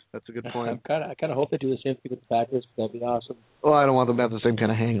point. I kind of hope they do the same thing with the Packers. That'd be awesome. Well, I don't want them to have the same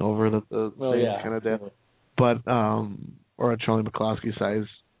kind of hangover that the Saints kind of did. But or a Charlie McCloskey size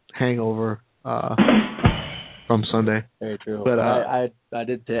hangover from Sunday. Very true. But I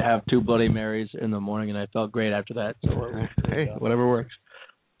did have 2 Bloody Marys in the morning, and I felt great after that. So whatever works.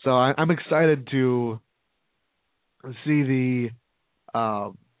 So I'm excited to see the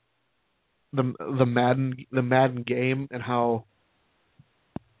Madden game and how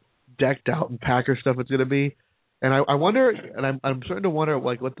decked out and Packer stuff it's going to be. And I wonder, and I'm starting to wonder,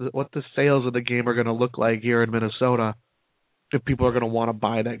 like what the sales of the game are going to look like here in Minnesota, if people are going to want to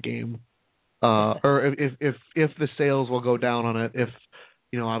buy that game, or if the sales will go down on it. If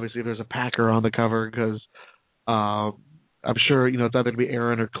obviously if there's a Packer on the cover, because I'm sure it's either going to be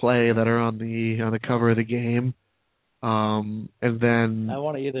Aaron or Clay that are on the cover of the game, and then I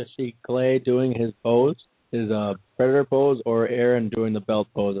want to either see Clay doing his pose, his predator pose, or Aaron doing the belt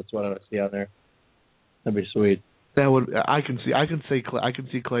pose. That's what I want to see on there. That'd be sweet. That would I can see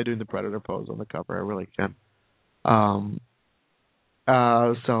Clay doing the predator pose on the cover. I really can.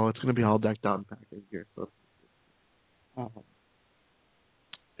 So it's going to be all decked out in Packers gear. So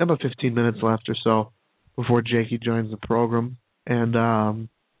about 15 minutes left or so before Jakey joins the program, and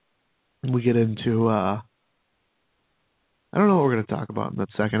we get into I don't know what we're going to talk about in that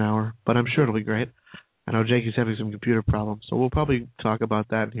second hour, but I'm sure it'll be great. I know Jakey's having some computer problems, so we'll probably talk about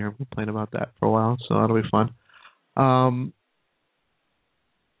that in here and complain about that for a while, so that'll be fun.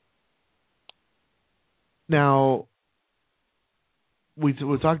 Now, we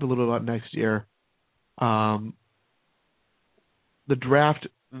talked a little bit about next year. The draft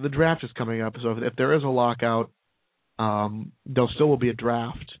is coming up, so if there is a lockout, there still will be a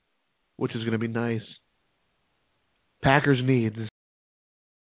draft, which is going to be nice. Packers needs.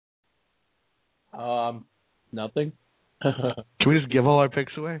 Nothing. Can we just give all our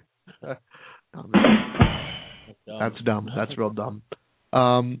picks away? That's dumb. That's real dumb.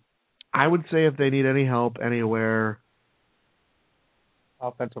 I would say if they need any help anywhere,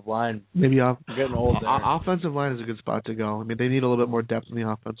 offensive line. Maybe getting old there. Offensive line is a good spot to go. I mean, they need a little bit more depth in the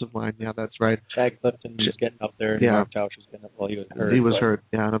offensive line. Yeah, that's right. Chad Clifton was getting up there. And Mark Tausch was getting up. Well, he was hurt. He was hurt.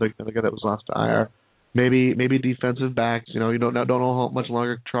 Yeah, another guy that was lost to IR. Maybe defensive backs. You don't know how much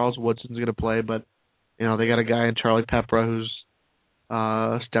longer Charles Woodson's going to play, but They got a guy in Charlie Pepra who's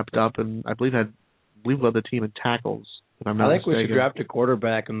stepped up and I believe led the team in tackles. If I'm not I think mistaken. we should draft a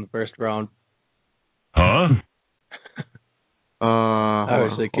quarterback in the first round. Huh? I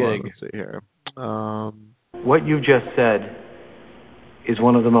was kidding. Let's see here. What you just said is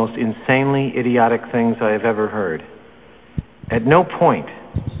one of the most insanely idiotic things I have ever heard. At no point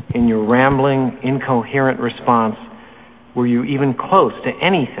in your rambling, incoherent response were you even close to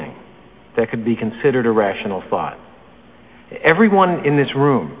anything that could be considered a rational thought. Everyone in this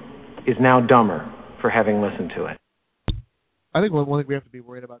room is now dumber for having listened to it. I think one thing we have to be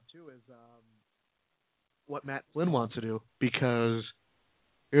worried about too is what Matt Flynn wants to do, because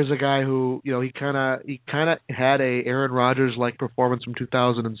here's a guy who he kind of had a Aaron Rodgers like performance from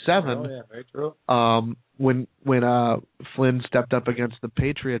 2007. Oh yeah, very true. When Flynn stepped up against the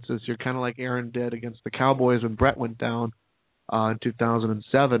Patriots this year, kind of like Aaron did against the Cowboys when Brett went down in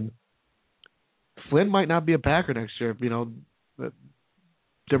 2007. Flynn might not be a Packer next year.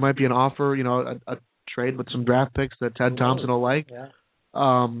 There might be an offer, a trade with some draft picks that Ted Thompson will like. Yeah.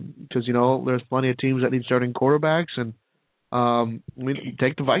 Because there's plenty of teams that need starting quarterbacks, and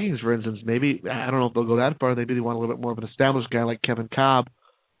take the Vikings for instance. Maybe I don't know if they'll go that far. Maybe they want a little bit more of an established guy like Kevin Cobb.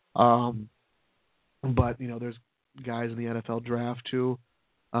 But there's guys in the NFL draft too.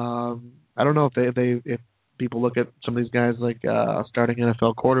 I don't know if people look at some of these guys like starting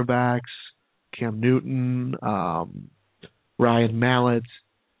NFL quarterbacks, Cam Newton, Ryan Mallett,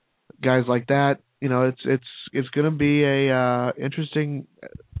 guys like that. It's going to be a interesting.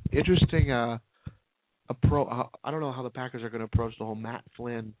 I don't know how the Packers are going to approach the whole Matt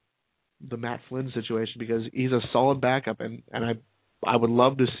Flynn situation, because he's a solid backup, and I would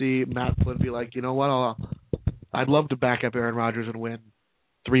love to see Matt Flynn be like, you know what, I'd love to back up Aaron Rodgers and win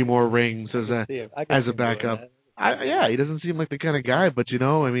 3 more rings as a backup. He doesn't seem like the kind of guy, but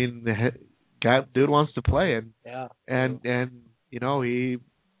the dude wants to play, and he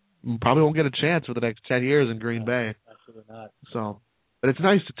probably won't get a chance for the next 10 years in Green Bay. Absolutely not. So, but it's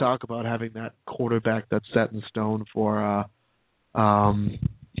nice to talk about having that quarterback that's set in stone for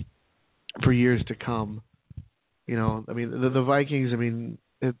years to come. The Vikings.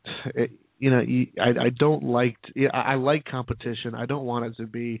 I don't like. I like competition. I don't want it to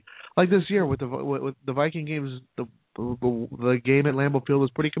be like this year with the Viking games. The game at Lambeau Field was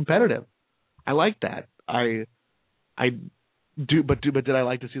pretty competitive. I like that. I do, but did I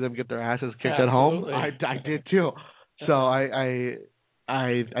like to see them get their asses kicked at home? I did too. So I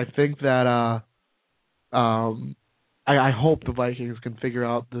think that I hope the Vikings can figure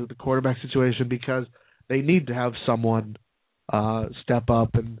out the quarterback situation, because they need to have someone step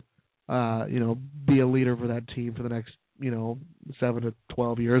up and be a leader for that team for the next 7 to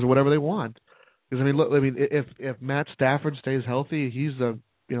 12 years or whatever they want. Because if Matt Stafford stays healthy, he's the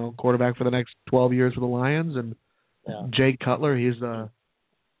quarterback for the next 12 years for the Lions, and Jay Cutler, he's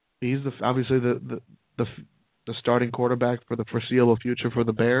obviously the starting quarterback for the foreseeable future for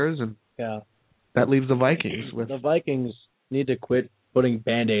the Bears, and that leaves the Vikings. The Vikings need to quit putting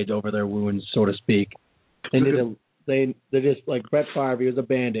Band-Aids over their wounds, so to speak. They need to. They just, like Brett Favre, he was a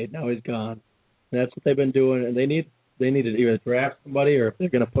Band-Aid. Now he's gone. And that's what they've been doing, and they need to either draft somebody, or if they're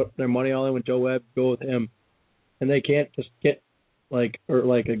going to put their money all in with Joe Webb, go with him. And they can't just get like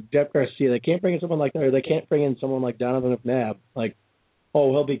a Jeff Garcia. They can't bring in someone like that, or they can't bring in someone like Donovan McNabb. Like,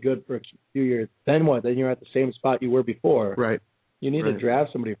 he'll be good for a few years. Then what? Then you're at the same spot you were before. Right. You need to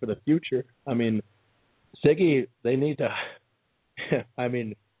draft somebody for the future. Siggy, they need to.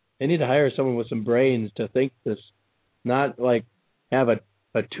 They need to hire someone with some brains to think this. Not like have a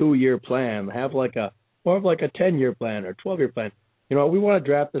 2-year plan. Have more of a 10-year plan or 12-year plan. We want to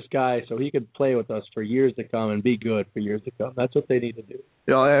draft this guy so he could play with us for years to come and be good for years to come. That's what they need to do.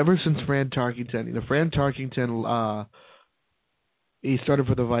 Ever since Fran Tarkenton, he started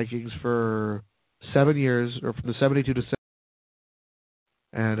for the Vikings for 7 years, or from the 72 to 7.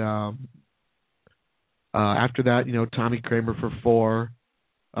 And after that, Tommy Kramer for 4.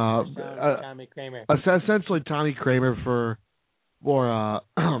 Tommy Kramer. Essentially, Tommy Kramer for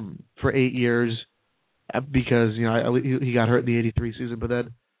 8 years, because he got hurt in the '83 season. But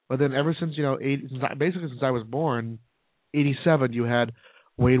then ever since basically since I was born, '87, you had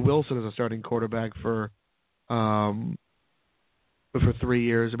Wade Wilson as a starting quarterback for 3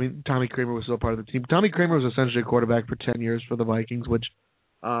 years. Tommy Kramer was still part of the team. Tommy Kramer was essentially a quarterback for 10 years for the Vikings, which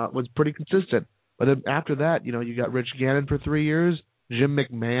was pretty consistent. But then after that, you got Rich Gannon for 3 years, Jim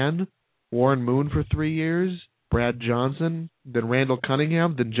McMahon, Warren Moon for 3 years, Brad Johnson, then Randall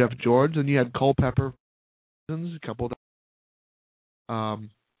Cunningham, then Jeff George, then you had Culpepper, a couple of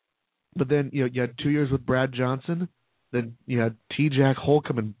but then you had 2 years with Brad Johnson, then you had T. Jack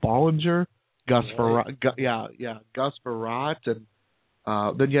Holcomb and Bollinger, Gus Farrat, Gus Farrat, and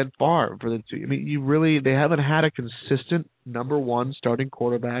then you had Favre for the two. I mean, they haven't had a consistent number one starting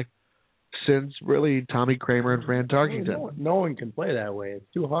quarterback since really Tommy Kramer and Fran Tarkington. No one can play that way.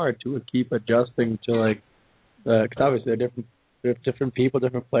 It's too hard to keep adjusting to because obviously they're different people,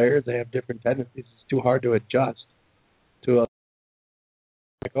 different players. They have different tendencies. It's too hard to adjust to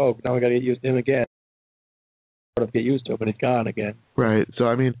now we got to get used to him again. Sort of get used to it, but he's gone again. Right. So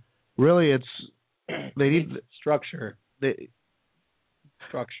I mean, really, they need structure.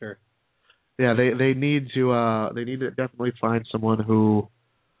 Structure. Yeah, they need to definitely find someone who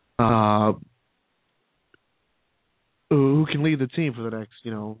can lead the team for the next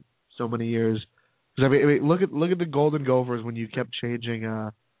so many years. Because I mean, look at the Golden Gophers when you kept changing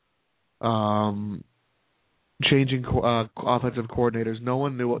offensive coordinators. No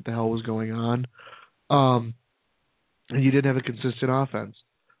one knew what the hell was going on, and you didn't have a consistent offense.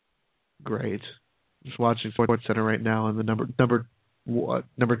 Great. Just watching Sports Center right now, and the number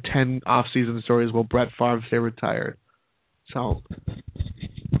 10 off-season story is, will Brett Favre stay retired? So,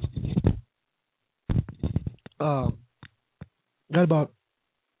 got about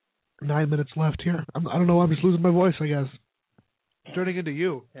 9 minutes left here. I don't know. I'm just losing my voice, I guess. Turning into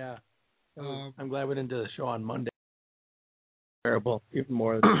you. Yeah. I'm glad we didn't do the show on Monday. Terrible. Even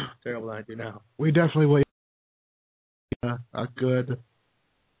more terrible than I do now. We definitely will. A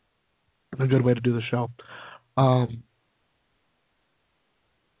good way to do the show.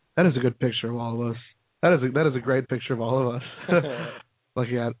 That is a good picture of all of us. That is a great picture of all of us.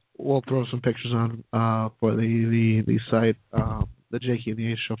 Looking at, we'll throw some pictures on for the site, the Jakey and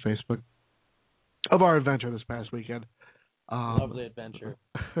The Ace Show Facebook, of our adventure this past weekend. Lovely adventure.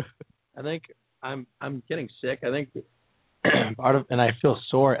 I think I'm getting sick. I think and I feel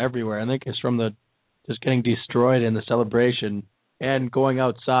sore everywhere. I think it's from just getting destroyed in the celebration and going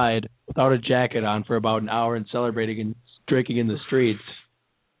outside without a jacket on for about an hour and celebrating and drinking in the streets.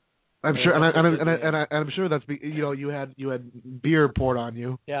 I'm sure, and I'm sure that's you had beer poured on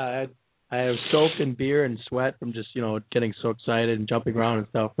you. Yeah, I was soaked in beer and sweat from just getting so excited and jumping around and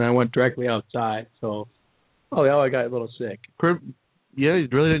stuff. And I went directly outside, so I got a little sick. Yeah, you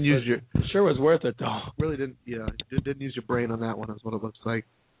really didn't use your. Sure was worth it though. Really didn't. Yeah, you didn't use your brain on that one. Is what it looks like.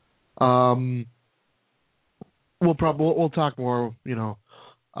 We'll talk more,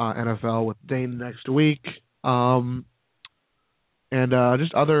 NFL with Dane next week. And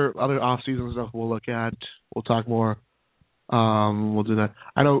just other off-season stuff we'll look at. We'll talk more. We'll do that.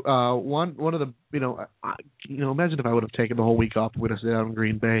 I know one of the imagine if I would have taken the whole week off. We'd have stayed out in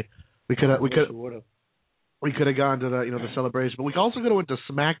Green Bay. We could have gone to the celebration, but we also could have went to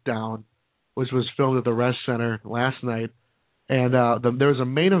SmackDown, which was filmed at the Rest Center last night, and there was a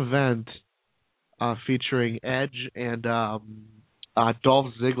main event featuring Edge and Dolph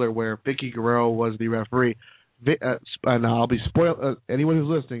Ziggler, where Vicky Guerrero was the referee. And I'll be anyone who's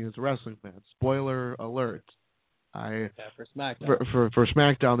listening is a wrestling fan. Spoiler alert. For SmackDown. For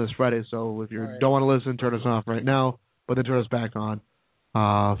SmackDown this Friday. So if you don't want to listen, turn us off right now. But then turn us back on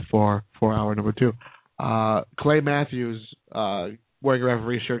for hour number 2. Clay Matthews, wearing a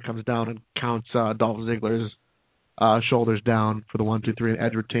referee shirt, comes down and counts Dolph Ziggler's shoulders down for the 1, 2, 3, and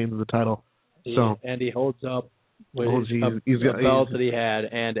Edge retains the title. And he holds up with the belt that he had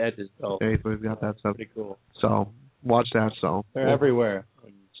and Edge's belt. Yeah, so he's got that stuff. Pretty cool. So watch that. So they're everywhere.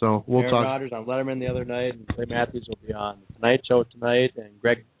 So we'll Aaron talk. Rodgers on Letterman the other night, and Clay Matthews will be on the Tonight Show tonight, and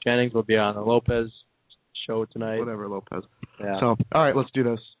Greg Jennings will be on the Lopez Show tonight. Whatever, Lopez. Yeah. So all right, let's do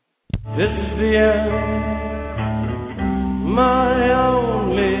this. This is the end, my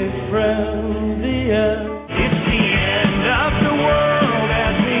only friend, the end. It's the end of the world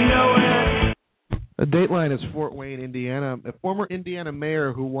as we know it. The dateline is Fort Wayne, Indiana. A former Indiana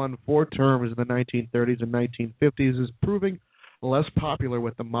mayor who won 4 terms in the 1930s and 1950s is proving less popular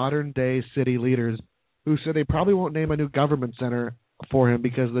with the modern-day city leaders, who said they probably won't name a new government center for him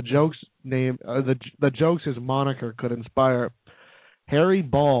because the jokes his moniker could inspire. Harry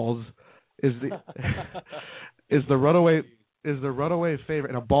Balls is the runaway favorite,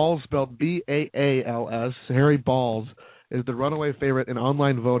 and a Balls spelled Baals. Harry Balls is the runaway favorite in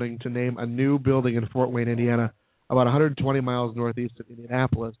online voting to name a new building in Fort Wayne, Indiana, about 120 miles northeast of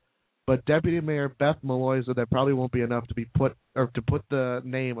Indianapolis. But Deputy Mayor Beth Malloy said that probably won't be enough to put the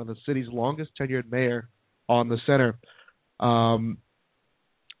name of the city's longest tenured mayor on the center.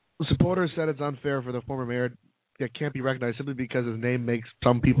 Supporters said it's unfair for the former mayor that can't be recognized simply because his name makes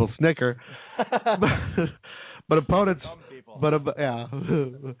some people snicker. But opponents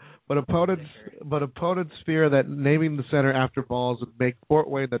fear that naming the center after Balls would make Fort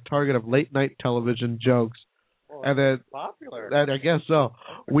Wayne the target of late night television jokes. Well, and then popular. I guess so.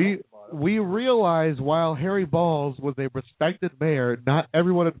 We we realize while Harry Balls was a respected mayor, not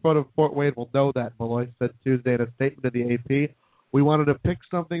everyone in front of Fort Wayne will know that, Malloy said Tuesday in a statement to the AP. We wanted to pick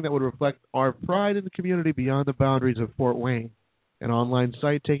something that would reflect our pride in the community beyond the boundaries of Fort Wayne. An online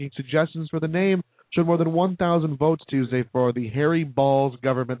site taking suggestions for the name showed more than 1,000 votes Tuesday for the Harry Balls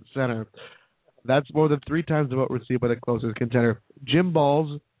Government Center. That's more than 3 times the vote received by the closest contender. Jim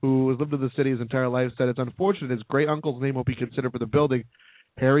Balls, who has lived in the city his entire life, said it's unfortunate his great-uncle's name will be considered for the building.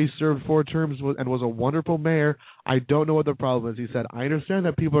 Harry served 4 terms and was a wonderful mayor. I don't know what the problem is, he said. I understand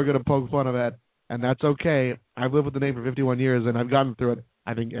that people are going to poke fun of it, and that's okay. I've lived with the name for 51 years, and I've gotten through it.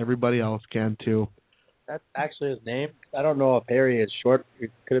 I think everybody else can, too. That's actually his name. I don't know if Harry is short.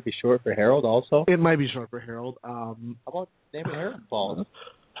 Could it be short for Harold also? It might be short for Harold. How about naming Harold Balls?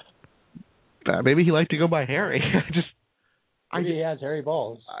 Maybe he liked to go by Harry. Maybe he has Harry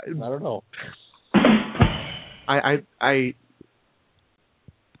Balls. I don't know. I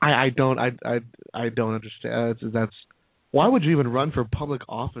don't understand. That's why would you even run for public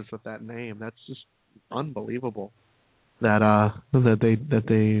office with that name? That's just unbelievable. That they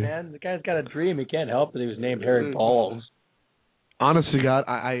Man, the guy's got a dream. He can't help that he was named Harry Balls. Honest to God,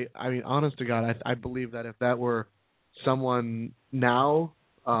 honest to God, I believe that if that were someone now,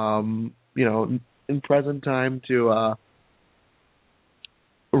 in present time to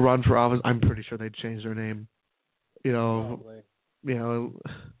run for office, I'm pretty sure they'd change their name. Probably. At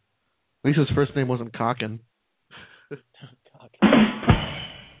least his first name wasn't Cockin.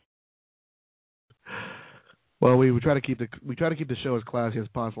 Well, we try to keep the show as classy as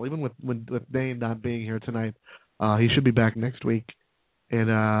possible, even with Dane not being here tonight. He should be back next week, and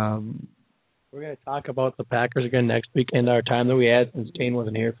we're going to talk about the Packers again next week and our time that we had since Dane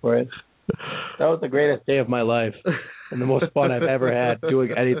wasn't here for it. That was the greatest day of my life and the most fun I've ever had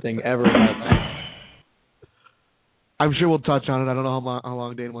doing anything ever in my life. I'm sure we'll touch on it. I don't know how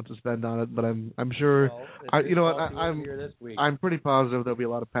long Dane wants to spend on it, but I'm sure. I'm pretty positive there'll be a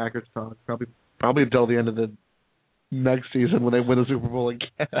lot of Packers talk. Probably until the end of the next season when they win the Super Bowl again.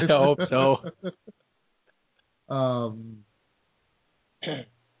 I hope so.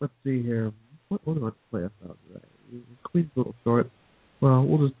 Let's see here. What do I want to play us out today? Queen's a little short. Well,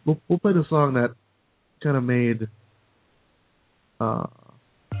 we'll play the song that kind of made.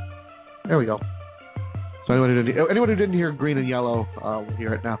 There we go. So anyone who didn't hear Green and Yellow will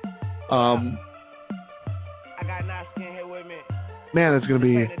hear it now. I got nice skin here with me. Man, it's gonna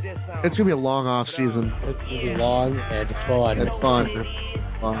be a long off season. It's gonna be long and fun. It's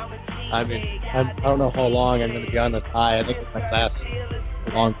fun. I mean, I don't know how long I'm gonna be on this high. I think it's my last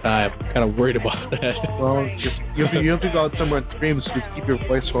long time. I'm kind of worried about that. Well, you have to go out somewhere and scream so you keep your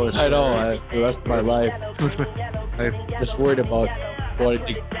voice hoarse. I know. The rest of my life, I'm just worried about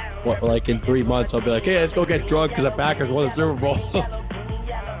like in 3 months I'll be like, hey, let's go get drunk because the Packers won the Super Bowl.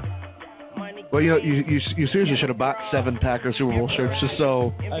 Well, you seriously should have bought 7 Packers Super Bowl shirts just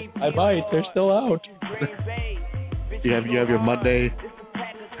so. I might. They're still out. you have your Monday.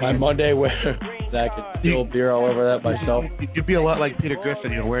 My Monday where I could spill beer all over that myself. You'd be a lot like Peter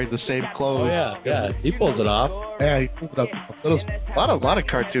Griffin, wearing the same clothes. Oh yeah, he pulls it off. Yeah, he pulls it off. A lot of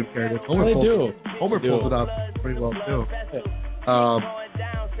cartoon characters. Homer pulls it off pretty well too.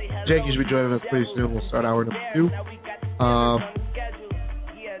 Jakey should be joining us pretty soon. We'll start hour number 2.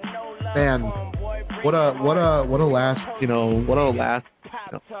 Man, what a last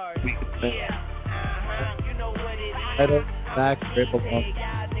week. I don't back rip along.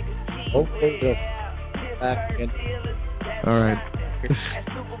 Hopefully they'll back again. All right.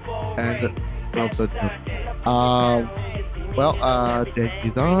 And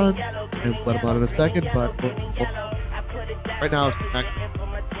Jakey's on. And let him on in a second, but right now it's back.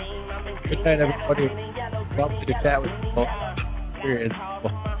 Good night, everybody. Welcome to the chat with experience.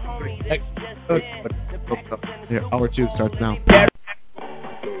 Here, hour 2 starts now.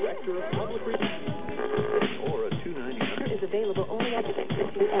 Director of Public Relations or a 290 is available only at the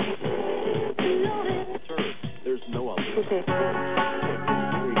Sir, there's no other.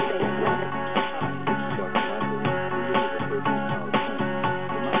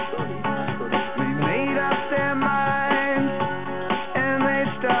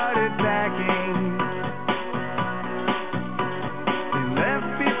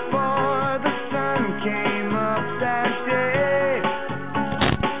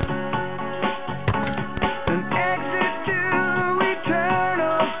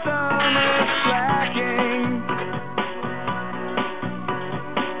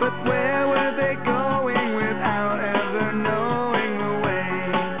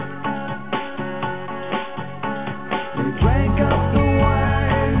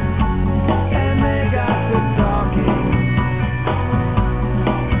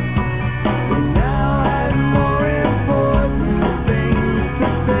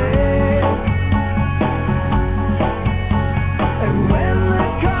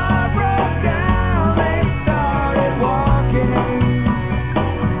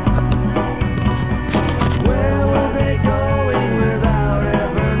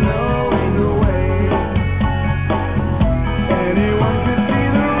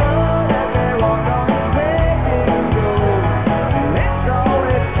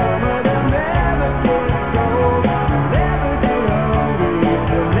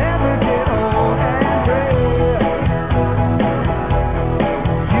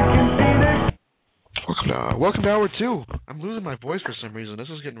 welcome to hour 2. I'm losing my voice for some reason. This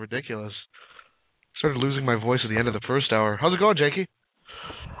is getting ridiculous. Started losing my voice at the end of the first hour. How's it going, Jakey?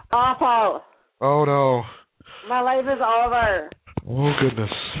 Awful. Oh, no. My life is over. Oh,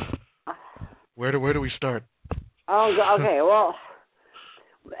 goodness. Where do we start? Oh, okay. Well,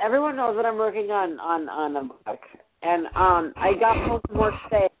 everyone knows that I'm working on a book, and I got home from work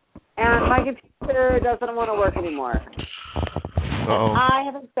today, and my computer doesn't want to work anymore. Uh-oh. I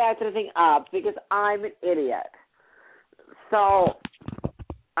haven't backed anything up because I'm an idiot. So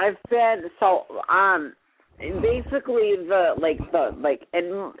basically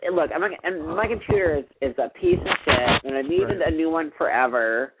my computer is a piece of shit, and I needed a new one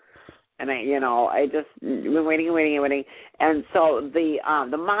forever. And I just been waiting, and so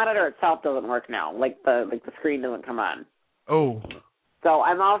the monitor itself doesn't work now. Like the screen doesn't come on. Oh. So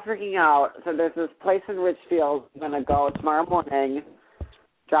I'm all freaking out. So there's this place in Richfield I'm gonna go tomorrow morning.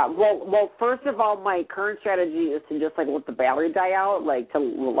 Well, first of all, my current strategy is to just let the battery die out, to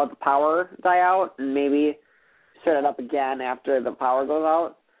let the power die out, and maybe shut it up again after the power goes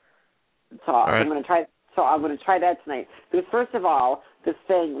out. So I'm gonna try. So I'm gonna try that tonight. Because first of all, this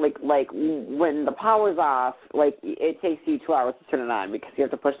thing, when the power's off, it takes you 2 hours to turn it on because you have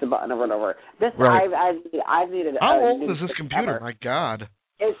to push the button over and over. This I've needed. How old is this computer? My God.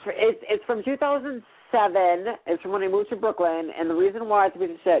 It's from 2007. It's from when I moved to Brooklyn, and the reason why it's a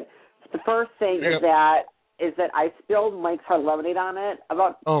piece of shit. The first thing is that I spilled Mike's Hard Lemonade on it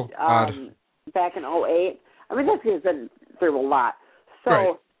about back in 2008. I mean, that's been through a lot.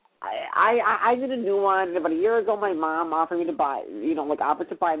 So. I did a new one about a year ago. My mom offered me to buy, offered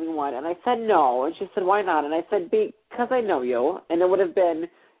to buy me one, and I said no. And she said, "Why not?" And I said, "Because I know you." And it would have been,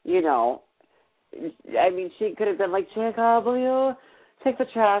 she could have been like, "Jacob, will you take the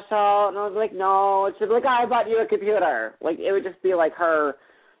trash out?" And I was like, "No." She'd be like, "I bought you a computer." It would just be like her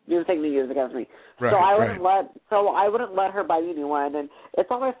new thing to use against me. So I wouldn't let her buy me a new one, and it's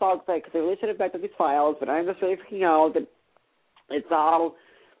all my fault because I really should have backed up these files, but I'm just really freaking out that it's all.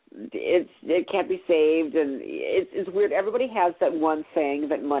 It can't be saved, and it's weird. Everybody has that one thing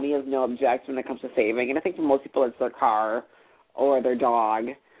that money is no object when it comes to saving, and I think for most people it's their car or their dog,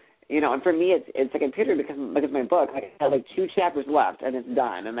 And for me, it's a computer because my book. I have 2 chapters left, and it's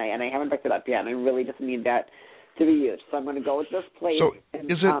done, and I haven't picked it up yet, and I really just need that to be used. So I'm going to go to this place in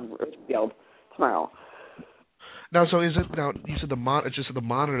Richfield tomorrow. Now, so is it now? You said it's just the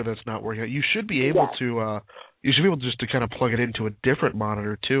monitor that's not working. You should be able to. You should be able just to kind of plug it into a different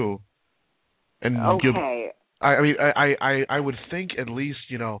monitor too. And I would think at least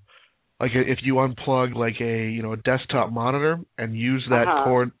if you unplug a desktop monitor and use that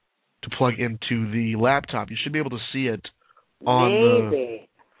cord to plug into the laptop, you should be able to see it on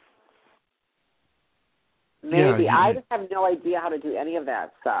Maybe. I just have no idea how to do any of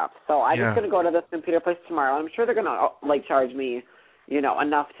that stuff. So I'm just going to go to this computer place tomorrow. I'm sure they're going to charge me,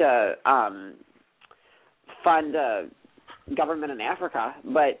 enough to fund government in Africa.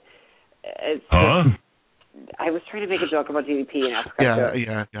 But it's I was trying to make a joke about GDP in Africa.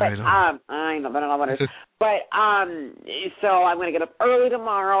 Yeah, but, I know, but I don't know what it is. But so I'm going to get up early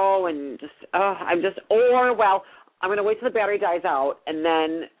tomorrow and I'm going to wait till the battery dies out, and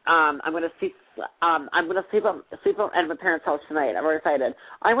then I'm going to sleep. I'm going to sleep at my parents' house tonight. I'm very excited.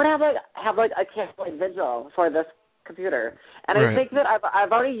 I'm going to have a candlelight vigil for this computer, and I think that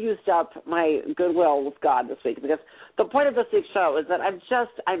I've already used up my goodwill with God this week, because the point of this week's show is that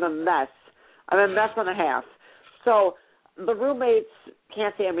I'm a mess. I'm a mess and a half. So the roommates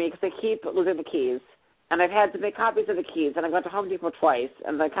can't stand me because they keep losing the keys, and I've had to make copies of the keys, and I went to Home Depot twice,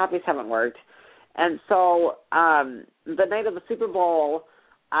 and the copies haven't worked. And so the night of the Super Bowl,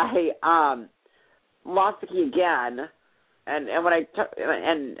 I lost the key again, and when I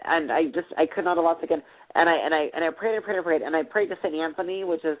could not have lost it again. And I prayed, and I prayed to St. Anthony,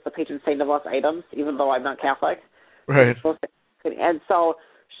 which is the patron saint of lost items, even though I'm not Catholic. Right. And so,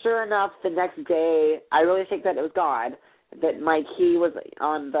 sure enough, the next day, I really think that it was God, that my key was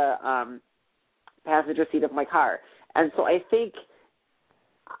on the passenger seat of my car. And so I think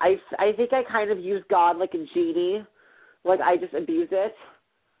I kind of use God like a genie, I just abuse it.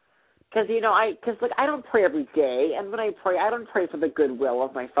 Because, I don't pray every day, and when I pray, I don't pray for the goodwill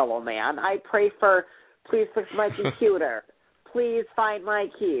of my fellow man. I pray for, please fix my computer. Please find my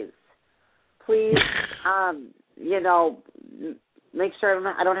keys. Please, make sure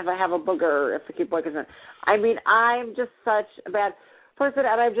I don't have a booger if the keyboard isn't. I mean, I'm just such a bad person,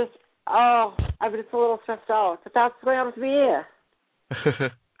 and I'm just a little stressed out. But that's the way I'm to be.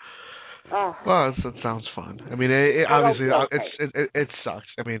 Well, that sounds fun. I mean, it sucks.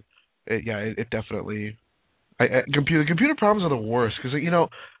 I mean, it definitely. Computer problems are the worst because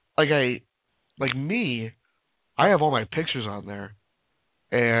I have all my pictures on there,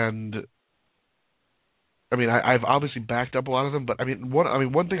 and I mean, I've obviously backed up a lot of them, but I mean,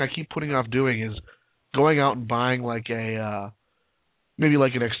 one thing I keep putting off doing is going out and buying like a maybe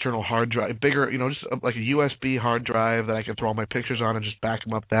like an external hard drive, bigger, just like a USB hard drive that I can throw all my pictures on and just back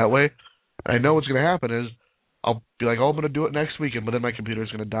them up that way. And I know what's going to happen is I'll be like, I'm going to do it next weekend, but then my computer is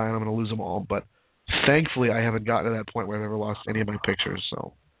going to die and I'm going to lose them all. But thankfully, I haven't gotten to that point where I've ever lost any of my pictures.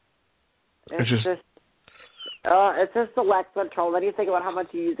 So it's just the lack of control. Then you think about how much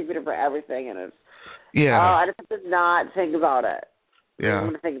you use the computer for everything, and it's I just have to not think about it. Yeah, I'm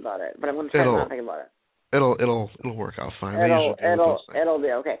going to think about it, but I'm going to try to not think about it. It'll work out fine. It'll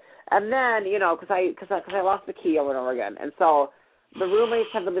be okay. And then because I lost the key over and over again, and so the roommates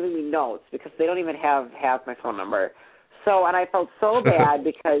have been leaving me notes because they don't even have my phone number. So, and I felt so bad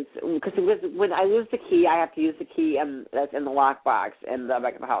because it was, when I lose the key, I have to use the key that's in the lockbox in the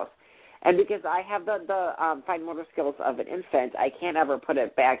back of the house. And because I have the fine motor skills of an infant, I can't ever put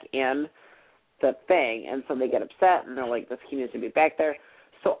it back in the thing. And so they get upset, and they're like, this key needs to be back there.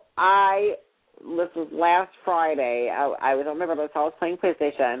 So this was last Friday. I was at my brother's house playing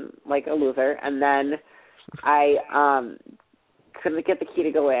PlayStation like a loser, and then I couldn't get the key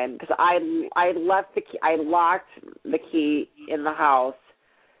to go in because I left the key. I locked the key in the house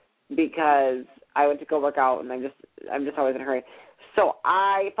because I went to go work out, and I'm just always in a hurry. So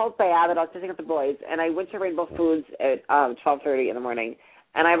I felt bad that I was visiting with the boys, and I went to Rainbow Foods at 12:30 in the morning,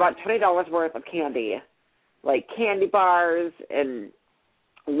 and I bought $20 worth of candy, like candy bars and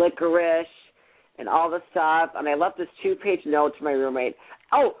licorice and all the stuff, and I left this 2-page note to my roommate.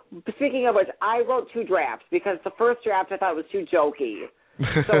 Oh, speaking of which, I wrote 2 drafts because the first draft I thought was too jokey.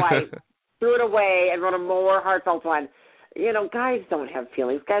 So I threw it away and wrote a more heartfelt one. Guys don't have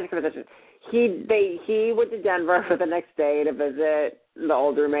feelings. Guys are going to he went to Denver for the next day to visit the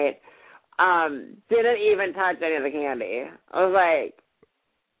old roommate. Didn't even touch any of the candy. I was like,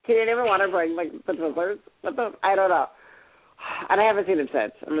 he didn't even want to bring like the Twizzlers. I don't know. And I haven't seen him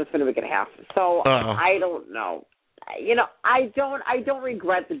since. It's been a week and a half. So I don't know. I don't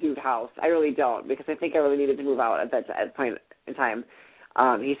regret the dude house. I really don't, because I think I really needed to move out at that point in time.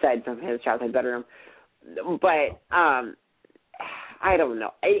 He said from his childhood bedroom. But I don't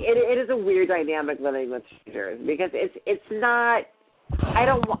know. It is a weird dynamic living with strangers because it's not.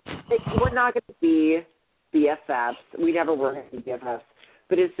 We're not going to be BFFs. We never were going to be BFFs.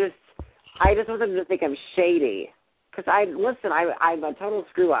 But it's just, I just want them to think I'm shady. Because I'm a total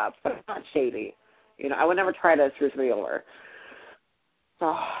screw up, but I'm not shady. I would never try to screw somebody over.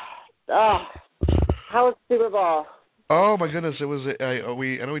 How was Super Bowl? Oh my goodness, it was. I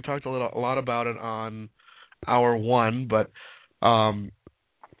know we talked a lot about it on hour 1, but the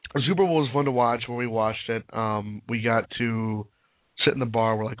Super Bowl was fun to watch. When we watched it, we got to sit in the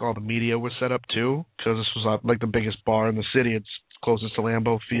bar where like all the media was set up too, because this was like the biggest bar in the city. It's closest to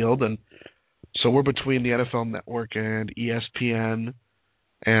Lambeau Field, and so we're between the NFL Network and ESPN,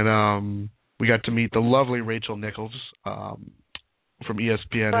 and we got to meet the lovely Rachel Nichols from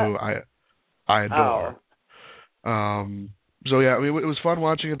ESPN, who I adore. So yeah, it was fun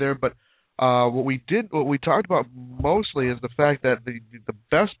watching it there. But what we talked about mostly is the fact that the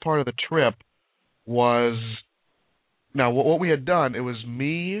best part of the trip was, now what we had done. It was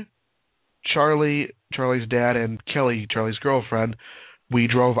me, Charlie's dad, and Kelly, Charlie's girlfriend. We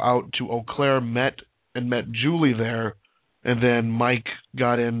drove out to Eau Claire, met Julie there, and then Mike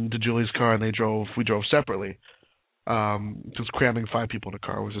got into Julie's car and we drove separately. Just cramming 5 people in a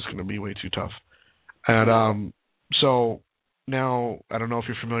car was just going to be way too tough. And so now, I don't know if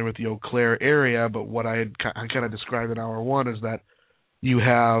you're familiar with the Eau Claire area, but what I kind of described in hour 1 is that you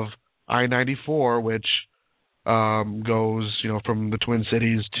have I-94, which goes, from the Twin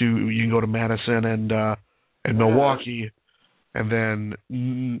Cities you can go to Madison and Milwaukee. And then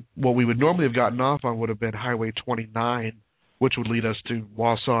what we would normally have gotten off on would have been Highway 29, which would lead us to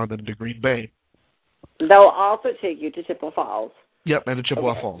Wausau and then to Green Bay. They'll also take you to Chippewa Falls. Yep, and to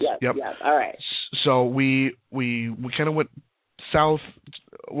Chippewa Falls. Yep. All right. So we kind of went south.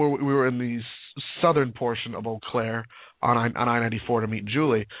 We were in the southern portion of Eau Claire on I-94 to meet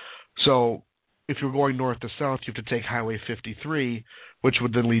Julie. So if you're going north to south, you have to take Highway 53, which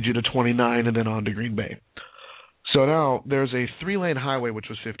would then lead you to 29 and then on to Green Bay. So now there's a 3-lane highway, which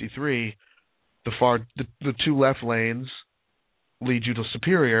was 53. The 2 left lanes lead you to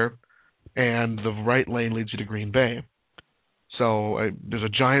Superior, and the right lane leads you to Green Bay. So there's a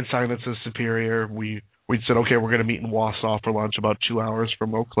giant sign that says Superior. We said, okay, we're going to meet in Wausau for lunch, about 2 hours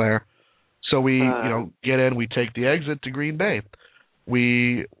from Eau Claire. So we get in, we take the exit to Green Bay.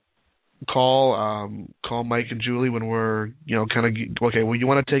 We call Mike and Julie when we're kind of, okay, well, you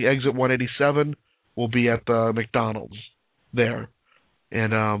want to take exit 187 will be at the McDonald's there.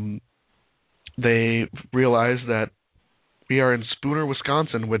 And they realized that we are in Spooner,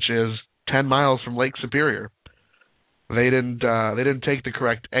 Wisconsin, which is 10 miles from Lake Superior. They didn't take the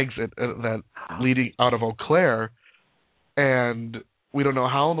correct exit that leading out of Eau Claire, and we don't know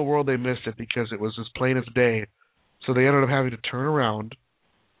how in the world they missed it because it was as plain as day. So they ended up having to turn around,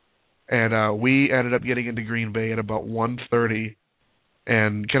 and we ended up getting into Green Bay at about 1:30,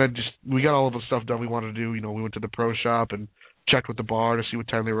 and we got all of the stuff done we wanted to do. You know, we went to the pro shop and checked with the bar to see what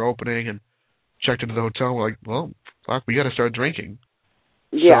time they were opening, and checked into the hotel. And we're like, well, fuck, we got to start drinking.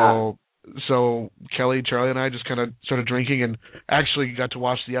 Yeah. So Kelly, Charlie, and I just kind of started drinking, and actually got to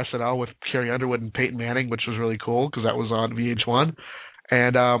watch the SNL with Carrie Underwood and Peyton Manning, which was really cool because that was on VH1.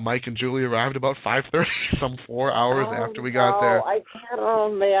 And Mike and Julie arrived about 5:30, some 4 hours after we got there. I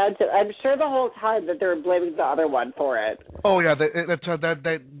can't imagine. I'm sure the whole time that they were blaming the other one for it. Oh yeah,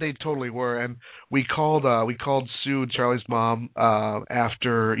 they totally were. And we called Sue, Charlie's mom,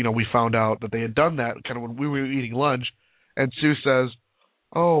 after we found out that they had done that, kind of when we were eating lunch, and Sue says,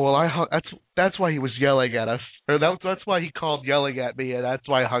 "Oh well, that's why he was yelling at us, or that's why he called yelling at me, and that's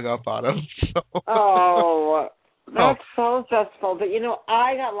why I hung up on him." So. Oh. That's so stressful. But,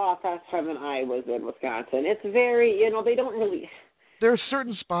 I got lost last time when I was in Wisconsin. It's very, they don't really... There are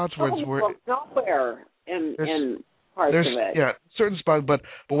certain spots where it's... nowhere in parts of it. Yeah, certain spots. But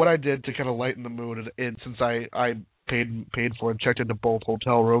what I did to kind of lighten the mood, and since I paid for and checked into both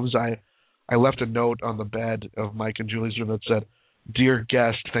hotel rooms, I left a note on the bed of Mike and Julie's room that said, "Dear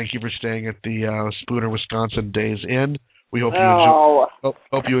guest, thank you for staying at the Spooner, Wisconsin Days Inn. We hope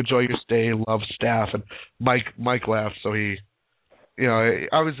you enjoy your stay. Love, staff." And Mike laughed, so he,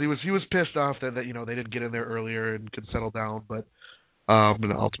 obviously he was pissed off that they didn't get in there earlier and could settle down. But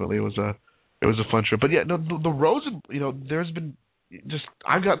ultimately it was a fun trip. But yeah, no, the roads, there's been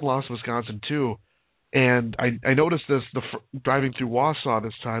I've gotten lost in Wisconsin too, and I noticed this driving through Wausau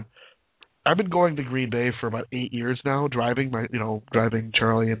this time. I've been going to Green Bay for about 8 years now, driving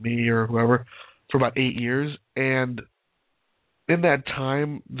Charlie and me or whoever for about 8 years, and in that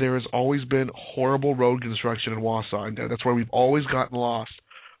time, there has always been horrible road construction in Wausau, and that's where we've always gotten lost.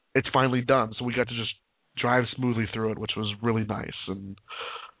 It's finally done, so we got to just drive smoothly through it, which was really nice. And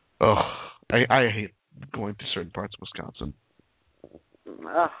I hate going to certain parts of Wisconsin.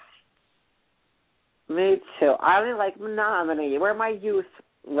 Me too. I only like Menominee, where my youth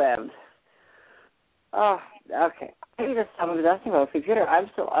lived. Oh, okay. I need to stop investing on the computer. I'm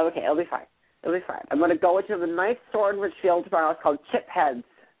still okay. It'll be fine. I'm going to go into the nice store in Richfield tomorrow. It's called Chip Heads.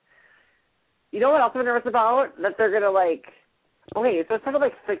 You know what else I'm nervous about? That they're going to, okay, so it sort of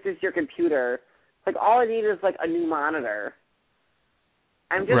fixes your computer. All I need is, a new monitor.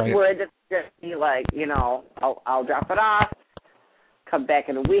 I'm just worried that it's going to be I'll drop it off, come back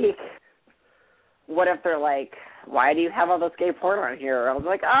in a week. What if they're why do you have all this gay porn on here? I was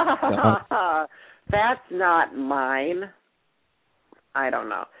like, that's not mine. I don't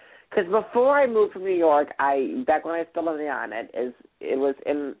know. Because before I moved from New York, back when I was still living on it, it was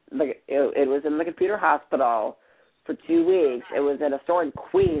in the computer hospital for 2 weeks. It was in a store in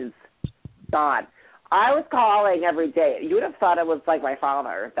Queens. God, I was calling every day. You would have thought it was my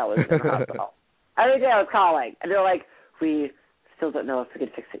father that was in the hospital. Every day I was calling, and they're like, "We still don't know if we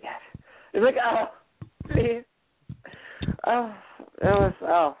can fix it yet." It's like, "Oh, please." It's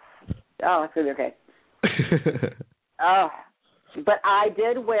gonna be okay. But I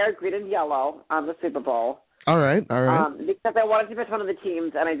did wear green and yellow on the Super Bowl. All right. Because I wanted to pick one of the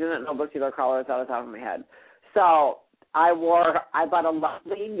teams, and I didn't know both of their colors out of the top of my head. So I bought a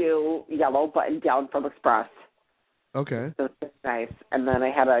lovely new yellow button-down from Express. Okay. So it's nice. And then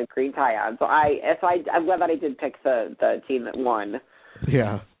I had a green tie on. So I'm glad that I did pick the team that won.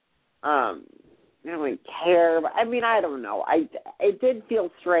 Yeah. I don't really care. But, I don't know. It did feel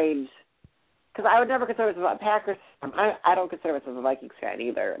strange. Because I would never consider myself a Packers fan. I don't consider myself a Vikings fan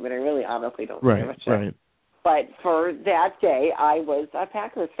either. I really honestly don't give a shit. Right. But for that day, I was a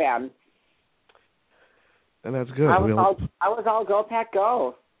Packers fan. And that's good. I was all go Pack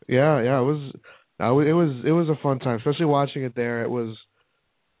go. Yeah. It was a fun time, especially watching it there. It was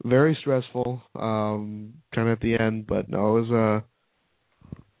very stressful, kind of at the end, but no, it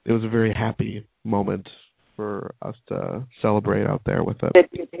was a very happy moment for us to celebrate out there with it. Did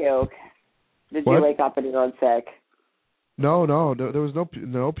you puke? Did you wake up and you got sick? No, there was no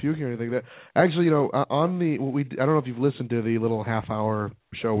puking or anything. That actually, on the I don't know if you've listened to the little half-hour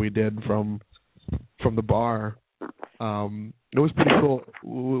show we did from the bar. It was pretty cool.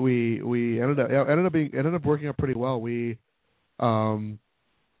 We ended up working out pretty well. We I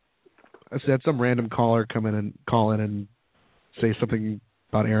had some random caller call in and say something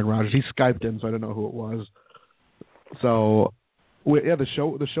about Aaron Rodgers. He Skyped in, so I didn't know who it was. So, the show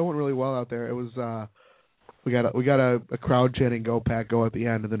went really well out there. It was we got a crowd chanting "Go Pack, Go" at the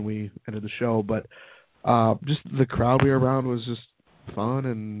end, and then we ended the show. But just the crowd we were around was just fun,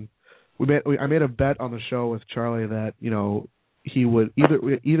 and I made a bet on the show with Charlie that he would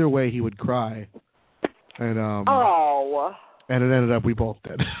either way he would cry, and and it ended up we both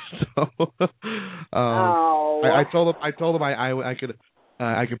did. So I told him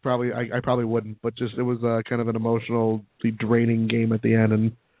I could probably wouldn't, but just it was kind of an emotionally draining game at the end,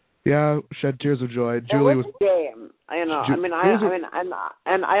 and shed tears of joy. Julie was a game. I know.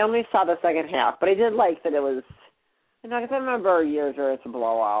 I only saw the second half, but I did like that it was. Because I remember years where it's a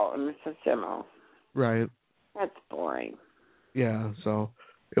blowout, and it's just right. That's boring. Yeah. So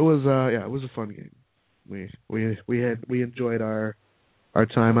it was it was a fun game. We enjoyed our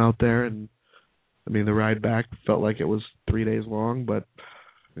time out there, and I mean the ride back felt like it was 3 days long, but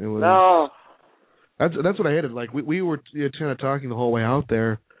it was. No. That's what I hated. Like we were kind of talking the whole way out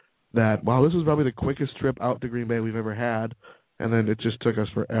there that wow, this was probably the quickest trip out to Green Bay we've ever had, and then it just took us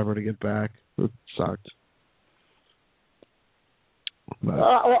forever to get back. It sucked.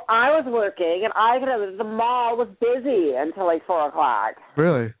 Well, I was working, and the mall was busy until like 4 o'clock.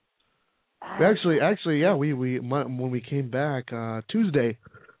 Really? Actually, yeah. We when we came back Tuesday,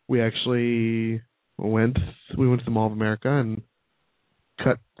 we actually went to the Mall of America and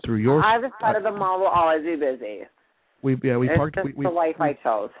cut through your. I decided the mall will always be busy. We parked. It's just the life I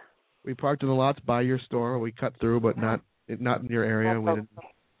chose. We parked in the lots by your store. We cut through, but not in your area. We didn't.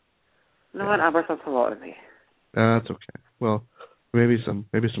 No one ever said hello to me. That's okay. Well, maybe some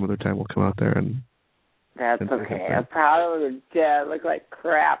other time we'll come out there and. That's okay. I probably did look like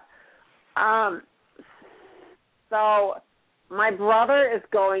crap. So my brother is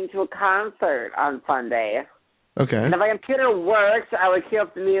going to a concert on Sunday. Okay. And if my computer works, I would cue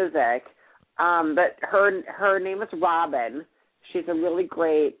up the music. But her name is Robin. She's a really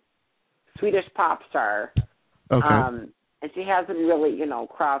great Swedish pop star. Okay. And she hasn't really,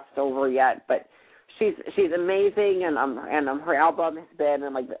 crossed over yet, but she's amazing, and her album has been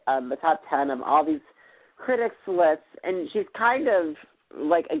in like the top 10 of all these critics lists, and she's kind of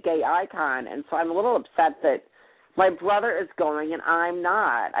like a gay icon, and so I'm a little upset that my brother is going and I'm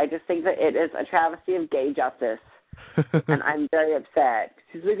not. I just think that it is a travesty of gay justice, and I'm very upset.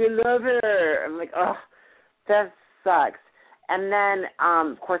 She's like, I love her. I'm like, oh, that sucks. And then,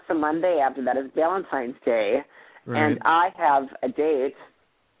 of course, the Monday after that is Valentine's Day, right. And I have a date.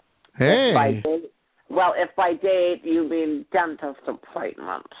 Hey. If by date you mean dentist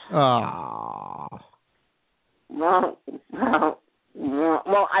appointment. Ah. Well,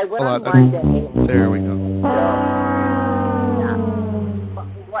 I went on Monday. There we go. Yeah.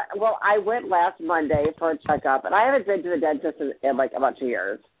 Well, I went last Monday for a checkup, and I haven't been to the dentist in like about 2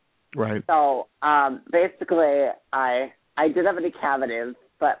 years. Right. So, basically, I did have any cavities,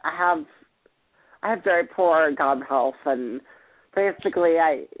 but I have very poor gum health, and basically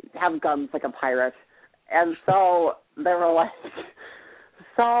I have gums like a pirate. And so they were like,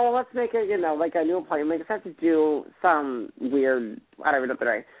 so let's make it, like a new appointment. I just have to do some weird, I don't even know what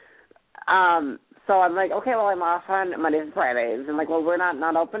they're doing. So I'm like, okay, well, I'm off on Mondays and Fridays. And like, well, we're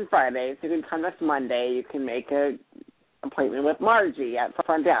not open Fridays. You can come next Monday. You can make an appointment with Margie at the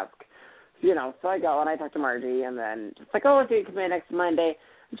front desk. So I go and I talk to Margie, and then it's like, oh, you can come in next Monday.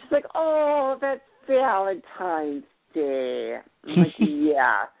 And she's like, oh, that's Valentine's Day. I'm like,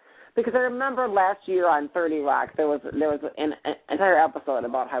 yeah. Because I remember last year on 30 Rock, there was an entire episode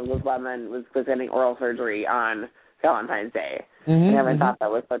about how Liz Lemon was getting oral surgery on Valentine's Day. Mm-hmm. And everyone thought that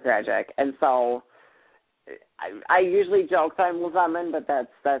was so tragic. And so I usually joke that I'm Liz Lemon, but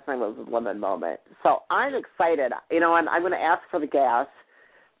that's my Liz Lemon moment. So I'm excited, and I'm going to ask for the gas,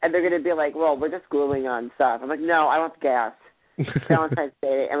 and they're going to be like, well, we're just gluing on stuff. I'm like, no, I want the gas. Valentine's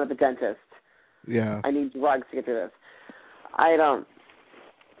Day, and with the dentist. Yeah. I need drugs to get through this. I don't.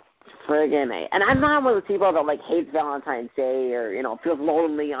 Friggin' A. And I'm not one of those people that, like, hates Valentine's Day or, feels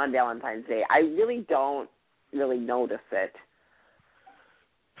lonely on Valentine's Day. I really don't really notice it.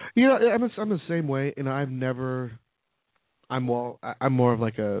 I'm the same way, and I'm more of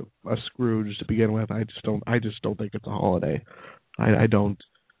like a Scrooge to begin with. I just don't think it's a holiday. I don't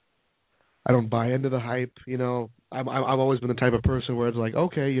buy into the hype, I've always been the type of person where it's like,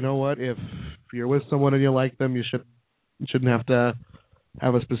 okay, you know what? If you're with someone and you like them, you shouldn't have to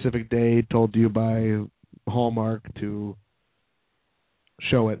have a specific day told to you by Hallmark to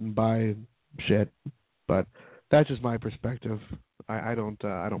show it and buy shit. But that's just my perspective. I don't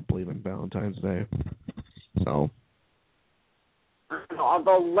believe in Valentine's Day. So.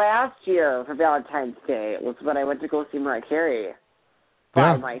 Although last year for Valentine's Day was when I went to go see Mariah Carey.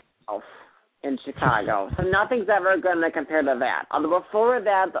 by myself in Chicago. So nothing's ever going to compare to that. Although before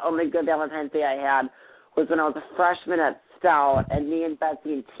that, the only good Valentine's Day I had was when I was a freshman at Stout, and me and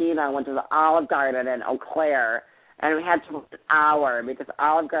Betsy and Tina went to the Olive Garden in Eau Claire, and we had to wait an hour because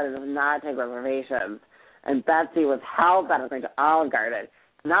Olive Garden does not take reservations. And Betsy was hell-bent on going to Olive Garden.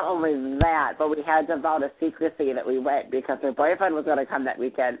 Not only that, but we had to vow to secrecy that we went because her boyfriend was going to come that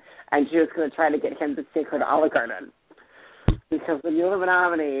weekend, and she was going to try to get him to take her to Olive Garden. Because when you live in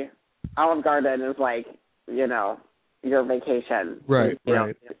Albany, Olive Garden is like, you know, your vacation. Right, you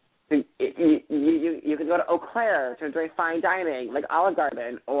right. Know, you can go to Eau Claire to enjoy fine dining, like Olive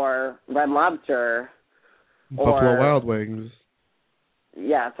Garden or Red Lobster. Buffalo Wild Wings.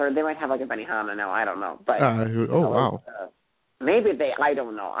 Yes, or they might have like a Benihana now. I don't know. But wow. Maybe I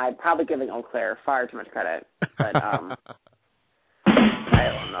don't know. I'm probably giving Eau Claire far too much credit. But I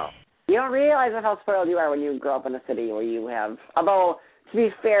don't know. You don't realize how spoiled you are when you grow up in a city where you have, although, to be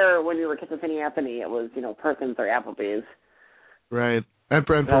fair, when we were kids in St. Anthony, it was, you know, Perkins or Applebee's. Right. And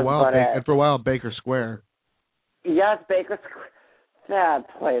for a while, Baker Square. Yes, Baker Square. That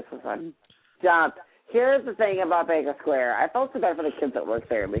place was a dump. Here's the thing about Baker Square. I felt so bad for the kids that work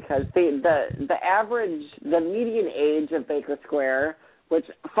there because the median age of Baker Square, which,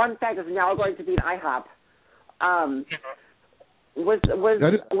 fun fact, is now going to be an IHOP,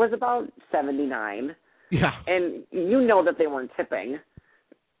 was about 79. Yeah. And you know that they weren't tipping.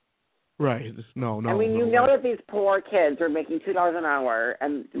 Right. No. I mean, you know that these poor kids are making $2 an hour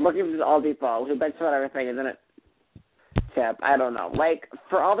and looking for the All Depot who bets about everything and then it tip. I don't know. Like,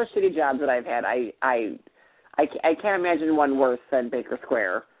 for all the shitty jobs that I've had, I can't imagine one worse than Baker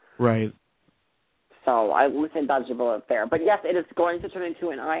Square. Right. So I would say dodge a bullet there. But yes, it is going to turn into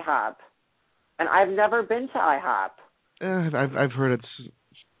an IHOP. And I've never been to IHOP. I've heard it's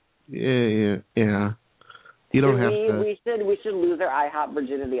yeah. You don't have to. We should lose our IHOP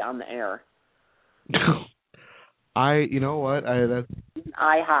virginity on the air. You know what? An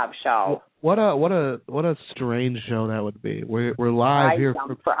IHOP show. What a strange show that would be. We're live here.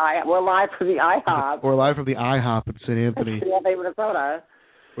 We're live from the IHOP. We're live from the IHOP in St. Anthony. Minnesota.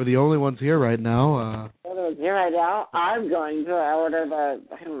 We're the only ones here right now. Here right now, I'm going to order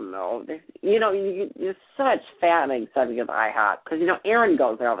I don't know. You know, you're such fattening subject of IHOP because you know Erin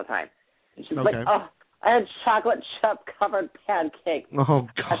goes there all the time, and she's like, oh, I had chocolate chip covered pancakes. Oh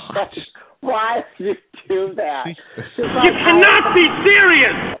gosh. Why did you do that? You cannot be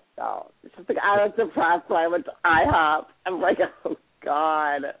serious. No, it's just like I was depressed, so I went to IHOP. I'm like, oh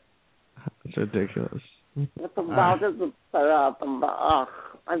God. It's ridiculous. What's the mountains of syrup?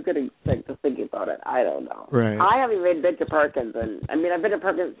 I'm getting sick just thinking about it. I don't know. Right. I haven't even been to Perkins, and I mean I've been to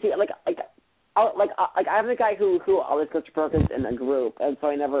Perkins. See, I'm the guy who always goes to Perkins in a group, and so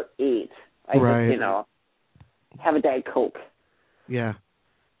I never eat. I just have a Diet Coke. Yeah.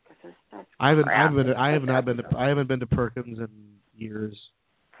 I haven't been to Perkins in years.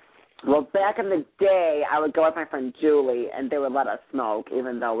 Well, back in the day, I would go with my friend Julie, and they would let us smoke,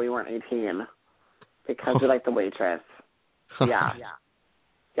 even though we weren't 18, because we liked the waitress. Yeah.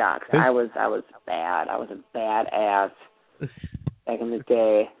 I was bad. I was a bad ass back in the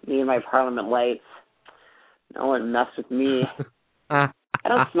day. Me and my Parliament lights. No one messed with me. I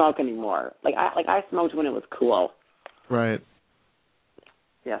don't smoke anymore. I smoked when it was cool. Right.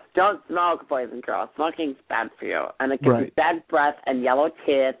 Yes, don't smoke, boys and girls. Smoking's bad for you, and it gives you bad breath and yellow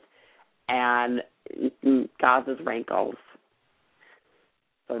teeth, and causes wrinkles.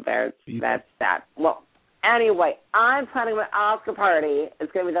 So that's that. Well, anyway, I'm planning my Oscar party.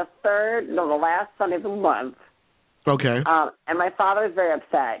 It's going to be the last Sunday of the month. Okay. And my father is very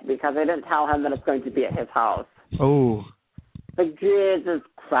upset because I didn't tell him that it's going to be at his house. Oh. Like, Jesus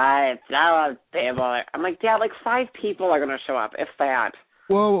Christ, I'm like, Dad, 5 people are going to show up, if that.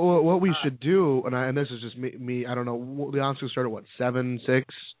 Well, what we should do, and this is just me, I don't know, the Oscars start at 7,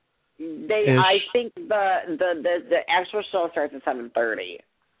 6? I think the actual show starts at 7:30.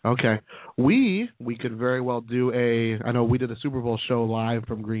 Okay. We could very well do I know we did a Super Bowl show live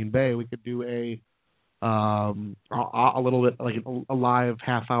from Green Bay. We could do a little bit like a live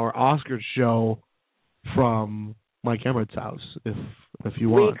half-hour Oscar show from Mike Emmert's house, if you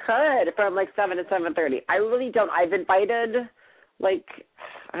want. We could, from 7 to 7:30. I really don't. I've invited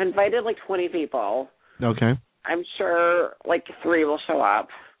 20 people. Okay. I'm sure 3 will show up.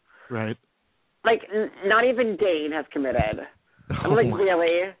 Right. Not even Dane has committed. I'm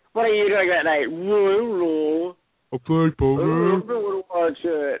really? What are you doing that night? I'll play poker. I'm going to watch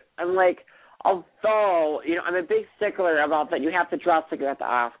it. I'm although, I'm a big stickler about that you have to dress like you're at the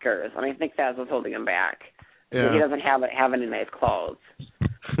Oscars, and I think that's what's holding him back. Yeah. He doesn't have any nice clothes.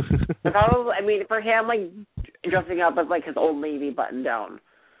 For him, dressing up as like his old lady button down.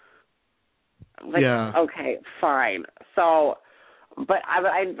 Like, yeah. Okay, fine. So, but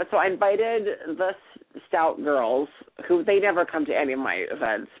I invited the Stout girls, who they never come to any of my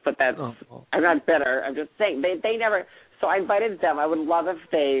events, but that's I'm not bitter. I'm just saying they never. So I invited them. I would love if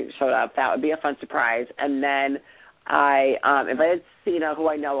they showed up. That would be a fun surprise. And then I invited Cena, who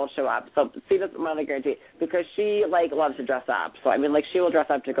I know will show up. So Cena's my guarantee because she like loves to dress up. So I mean, like she will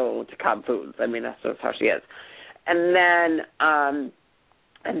dress up to go to Cobb Foods. I mean, that's just how she is. And then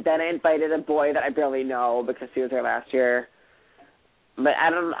I invited a boy that I barely know because he was there last year. But I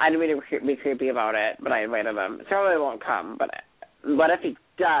didn't mean to be creepy about it, but I invited him. He probably won't come, but what if he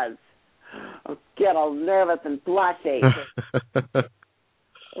does? I'll get all nervous and blushing.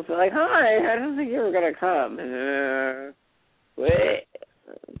 I'll be like, hi, I don't think you were going to come.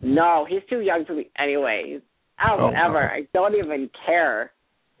 No, he's too young for me anyway. Whatever. I don't even care.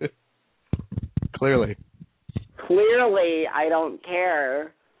 Clearly, I don't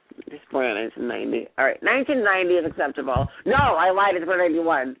care. He's born in 1990. All right, 1990 is acceptable. No, I lied. It's born in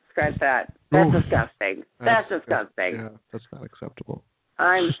 91. Scratch that. That's disgusting. That's disgusting. Yeah, that's not acceptable.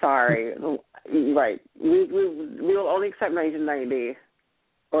 I'm sorry. Right. We will only accept 1990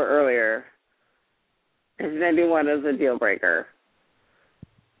 or earlier. 1991 is a deal breaker.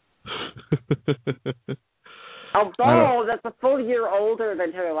 Although that's a full year older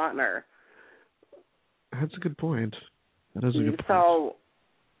than Terry Lautner. That's a good point. That is a good point. So,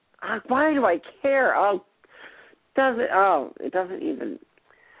 why do I care? It doesn't even.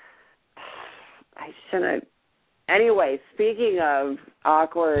 I shouldn't. Anyway, speaking of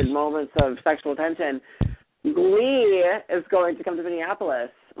awkward moments of sexual tension, Glee is going to come to Minneapolis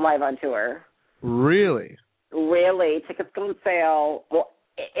live on tour. Really? Really. Tickets go on sale. Well,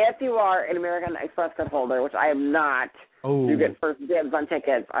 if you are an American Express card holder, which I am not, you get first dibs on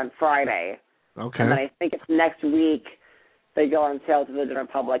tickets on Friday. Okay. And then I think it's next week they go on sale to the general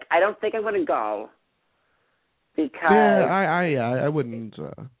public. I don't think I'm going to go because I wouldn't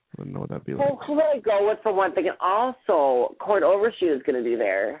know what that'd be like. Well, who would I go with for one thing? And also, Court Overshoot is going to be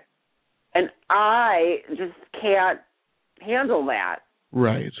there, and I just can't handle that.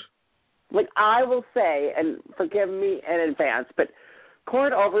 Right. Like I will say, and forgive me in advance, but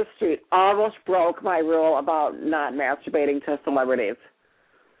Court Overstreet almost broke my rule about not masturbating to celebrities.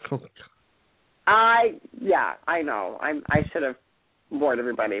 Oh my God. I know. I should have warned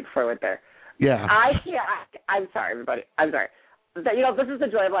everybody before I went there. Yeah. I'm sorry, everybody. I'm sorry. This is the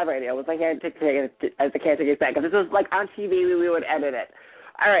joy of live radio. I can't take it back. If this was like on TV, we would edit it.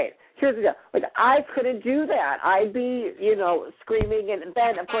 All right. Here's the deal. Like I couldn't do that. I'd be, screaming, and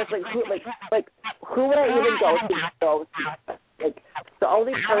then of course, who would I even go to? Like the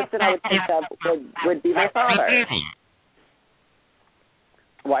only person I would think of would be my father.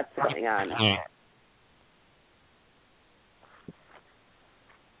 What's going on?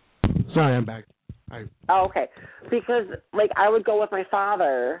 Sorry, I'm back. Okay. Because, I would go with my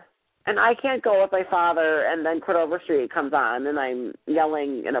father, and I can't go with my father, and then Court Overstreet comes on, and I'm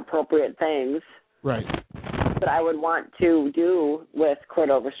yelling inappropriate things. Right. That I would want to do with Court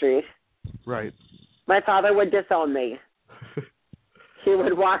Overstreet. Right. My father would disown me. He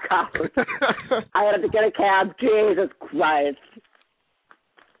would walk out. I had to get a cab. Jesus Christ.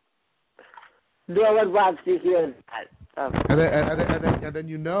 No one wants to hear that. And then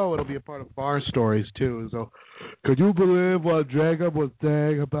it'll be a part of bar stories too. So, could you believe what Jacob was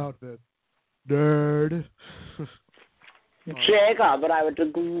saying about this nerd? Jacob, but I would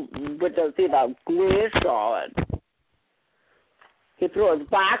see the Glee solid. He threw his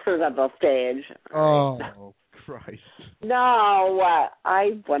boxers at the stage. Oh, Christ. No,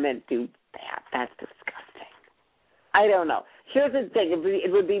 I wouldn't do that. That's disgusting. I don't know. Here's the thing.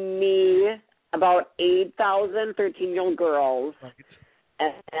 It would be me, about 8,000 13-year-old girls, right,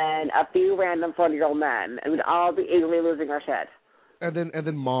 and a few random 40-year-old men, and we'd all be eagerly losing our shit. And then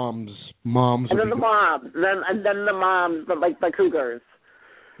moms. And then the moms. And then the moms, but the cougars.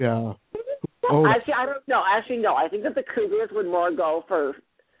 Yeah. Actually, I don't know. Actually, no. I think that the cougars would more go for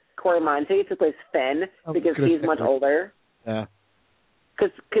Corey Monteith, who plays Finn, because he's much older. Yeah.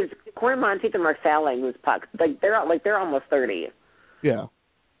 Because Corey Monteith and Mark Salling, who's Puck, they're almost 30. Yeah.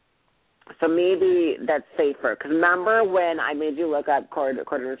 So maybe that's safer. Because remember when I made you look up Corey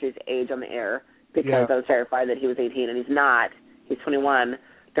age on the air because I was terrified that he was 18 and he's not. He's 21.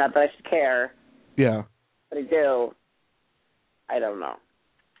 Not that I should care. Yeah. But I do. I don't know.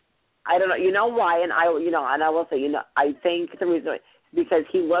 You know why? And I will say, I think the reason is because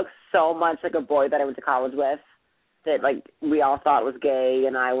he looks so much like a boy that I went to college with that we all thought was gay,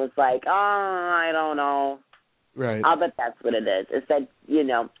 and I was like, oh, I don't know. Right. I'll bet that's what it is. It's that,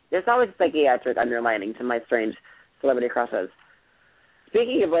 there's always a psychiatric underlining to my strange celebrity crushes.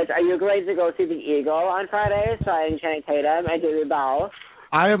 Speaking of which, are you going to go see the Eagle on Friday, starring Channing Tatum and David Bell?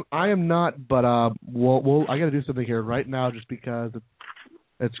 I am not, but we'll I got to do something here right now just because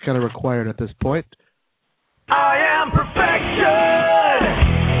it's kind of required at this point. I am perfection.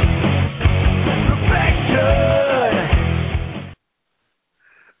 Perfection.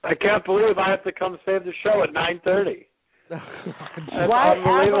 I can't believe I have to come save the show at 9:30. That's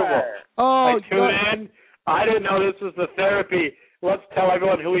unbelievable. Oh, I tune in. I didn't know this was the therapy. Let's tell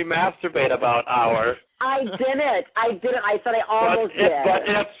everyone who we masturbate about hour. I didn't. I said I almost did. But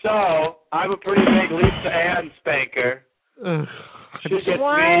if so, I'm a pretty big Lisa Ann spanker.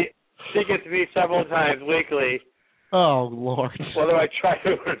 She gets me several times weekly. Oh, Lord. Whether I try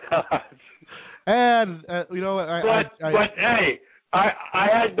to or not. And, you know what? But hey, I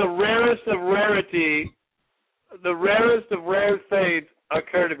had the rarest of rarity, the rarest of rare things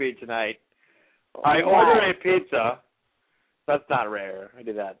occur to me tonight. I ordered a pizza. That's not rare. I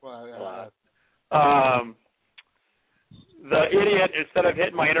do that a lot. The idiot, instead of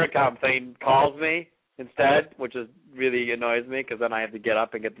hitting my intercom thing, calls me instead, which is really annoys me because then I have to get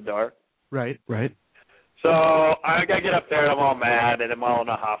up and get the door. Right. So I got to get up there and I'm all mad and I'm all in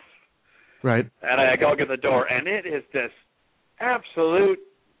a huff. Right. And I go get the door and it is this absolute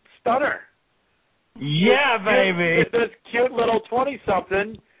stunner. Yeah, baby. This cute little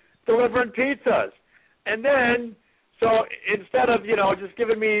 20-something delivering pizzas. And then, so instead of, just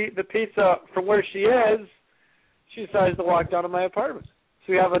giving me the pizza from where she is, she decides to walk down to my apartment.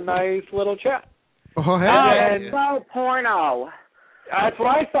 So we have a nice little chat. Oh, hey. And so porno. That's what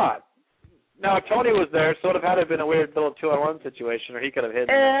I thought. Now, if Tony was there, so it would have had to been a weird little 2-on-1 situation, or he could have hidden.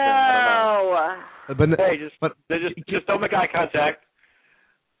 I don't know. Hey, just don't make eye contact.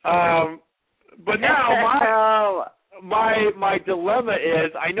 But now my dilemma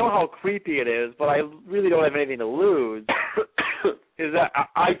is, I know how creepy it is, but I really don't have anything to lose, is that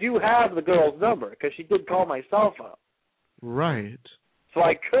I do have the girl's number, because she did call my cell phone. Right. So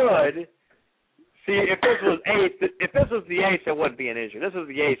I could, see, if this was the Ace, it wouldn't be an issue. This is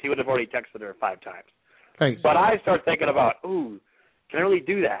the Ace, he would have already texted her 5 times. Thanks. But I start thinking about, can I really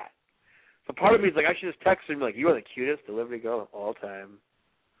do that? So part of me is like, I should just text her and be like, you are the cutest delivery girl of all time.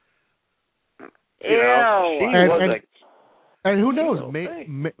 She was and who knows?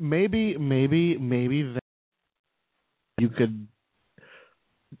 Maybe that you could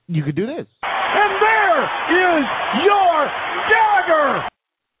do this. And there is your dagger.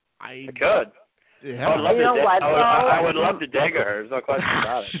 I could. Yeah. I would love to dagger her. There's no question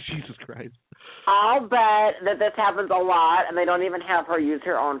about it. Jesus Christ. I'll bet that this happens a lot, and they don't even have her use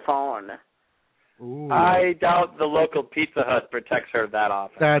her own phone. Ooh. I doubt the local Pizza Hut protects her that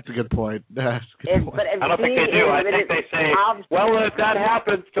often. That's a good point. I don't think they do. I think they say, well, if that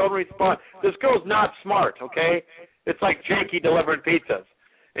happens, don't respond. This girl's not smart, okay? It's like Jakey delivering pizzas.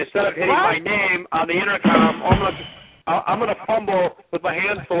 Instead of hitting my name on the intercom, I'm gonna fumble with my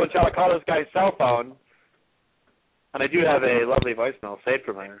hands full and try to call this guy's cell phone. And I do have a lovely voicemail saved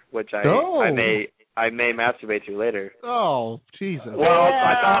from her, which I may masturbate to later. Oh, Jesus. Well,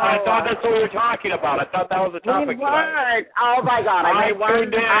 I thought that's what we were talking about. I thought that was the topic tonight. Oh my God!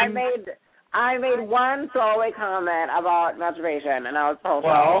 I made one throwaway comment about masturbation, and I was so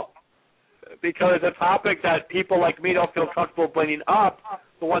because it's a topic that people like me don't feel comfortable bringing up,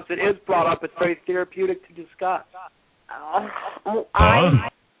 but once it is brought up, it's very therapeutic to discuss.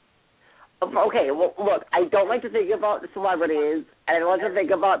 Okay, well, look, I don't like to think about celebrities, and I don't like to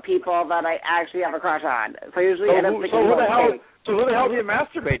think about people that I actually have a crush on. So usually I end up thinking So who the hell do you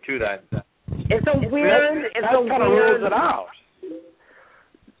masturbate to then? It's a weird. That kind of rules it out.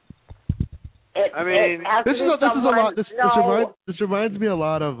 This reminds me a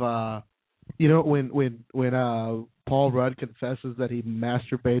lot of when Paul Rudd confesses that he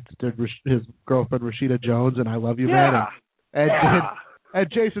masturbates to his girlfriend Rashida Jones and I Love You Man, and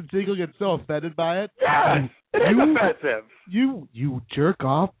Jason Segel gets so offended by it. Yes, it is offensive. You jerk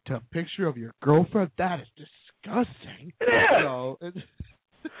off to a picture of your girlfriend? That is disgusting. It is. So,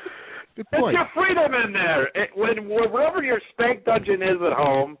 good point. It's your freedom in there. Wherever your spank dungeon is at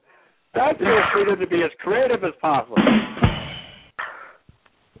home, that's your freedom to be as creative as possible.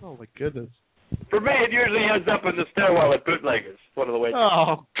 Oh, my goodness. For me, it usually ends up in the stairwell at Bootleggers, one of the waitresses.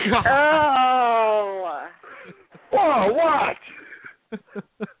 Oh, God. Oh. Whoa, what?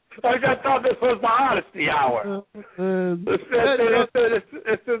 I thought this was the honesty hour. This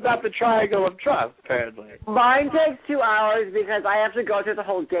is not the triangle of trust, apparently. Mine takes 2 hours because I have to go through the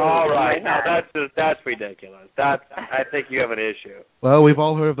whole game. All right, now that's ridiculous. I think you have an issue. Well, we've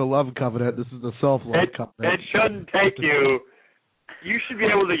all heard of the love covenant. This is the self-love covenant. It shouldn't take you. You should be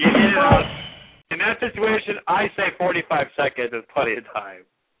able to get in and out. In that situation, I say 45 seconds is plenty of time.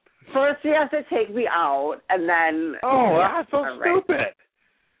 First, you have to take me out, and then. Oh, that's so stupid.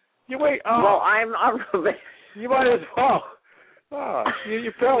 You wait. Oh. Well, I'm. You might as well. Oh,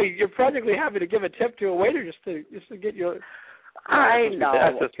 you're practically happy to give a tip to a waiter just to get your. I know.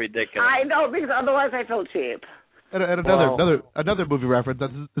 That's just ridiculous. I know, because otherwise I feel cheap. And another movie reference.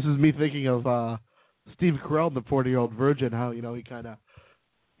 This is me thinking of Steve Carell in The 40-Year-Old Virgin. How he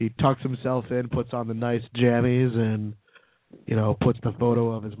tucks himself in, puts on the nice jammies, and puts the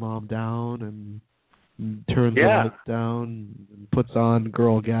photo of his mom down and turns the lights down and puts on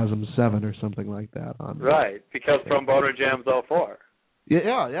Girlgasm 7 or something like that on. Right, because from Boner Jams 04.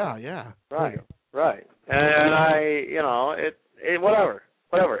 Yeah. Right. And whatever.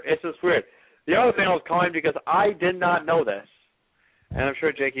 It's just weird. The other thing I was calling because I did not know this, and I'm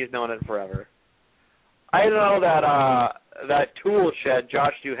sure Jakey's known it forever. I didn't know that Tool Shed,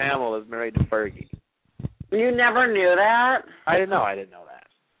 Josh Duhamel, is married to Fergie. You never knew that? I didn't know that.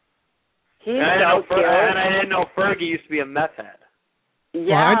 He's so cute. And I didn't know Fergie used to be a meth head.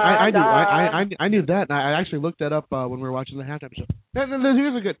 Yeah, I knew that. And I actually looked that up when we were watching the halftime show.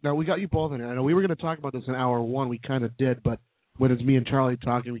 Here's a good. Now we got you both in there. I know we were going to talk about this in hour one. We kind of did, but when it's me and Charlie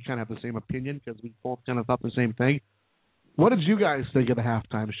talking, we kind of have the same opinion because we both kind of thought the same thing. What did you guys think of the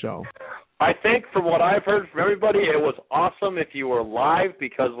halftime show? I think from what I've heard from everybody, it was awesome if you were live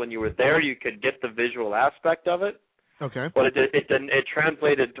because when you were there, you could get the visual aspect of it. Okay. But it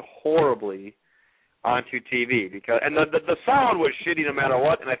translated horribly onto TV and the sound was shitty no matter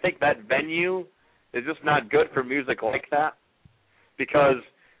what. And I think that venue is just not good for music like that because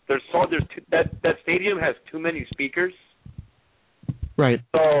that stadium has too many speakers. Right.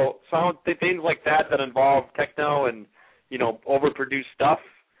 So things like that involve techno and overproduced stuff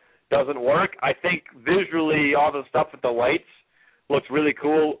doesn't work. I think visually all the stuff with the lights looks really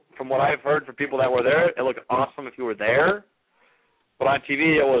cool. From what I've heard from people that were there, it looked awesome if you were there. But on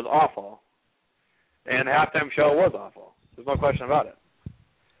TV, it was awful. And the halftime show was awful. There's no question about it.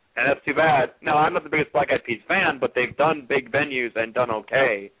 And that's too bad. Now, I'm not the biggest Black Eyed Peas fan, but they've done big venues and done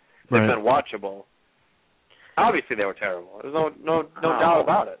okay. They've been watchable. Obviously, they were terrible. There's no doubt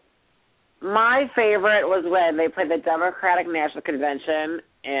about it. My favorite was when they played the Democratic National Convention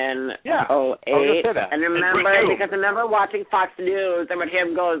in 08. And I remember watching Fox News, and when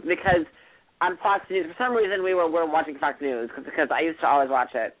him goes, because on Fox News, for some reason we were watching Fox News, because I used to always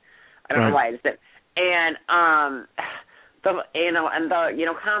watch it. I don't know why I just did. And the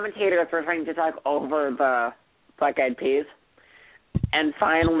commentators were trying to talk over the Black Eyed Peas. And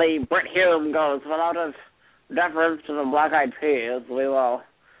finally, Brit Hume goes, well, out of deference to the Black Eyed Peas, we will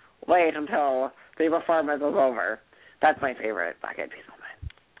wait until the performance is over. That's my favorite Black Eyed Peas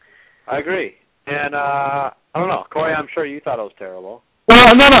moment. I agree. And I don't know. Corey, I'm sure you thought it was terrible.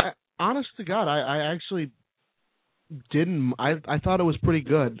 Well, no. Honest to God, I actually didn't. I thought it was pretty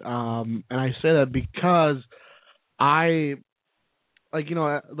good. And I say that because the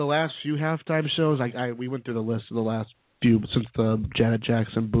last few halftime shows, we went through the list of the last few since the Janet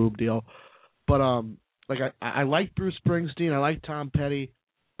Jackson boob deal. But I liked Bruce Springsteen. I liked Tom Petty.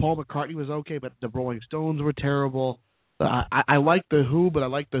 Paul McCartney was okay, but the Rolling Stones were terrible. I liked The Who, but I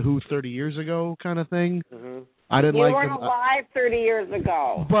liked The Who 30 years ago kind of thing. Mm-hmm. I didn't like them. You weren't alive 30 years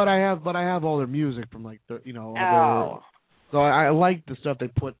ago. But I have all their music from so I liked the stuff they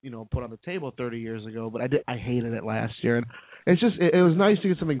put on the table 30 years ago, but I hated it last year. And it's just it was nice to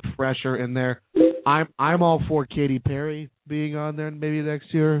get something fresher in there. I'm all for Katy Perry being on there maybe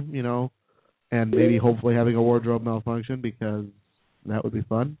next year, and maybe hopefully having a wardrobe malfunction because that would be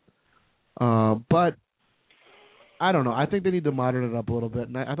fun. But I don't know. I think they need to modern it up a little bit,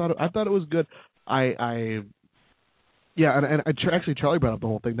 and I thought it was good. Actually Charlie brought up the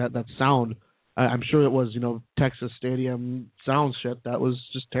whole thing that sound. I'm sure it was Texas Stadium sound shit that was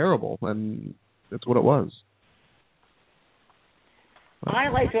just terrible, and that's what it was. I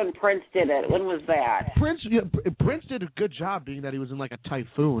liked when Prince did it. When was that? Prince did a good job, being that he was in like a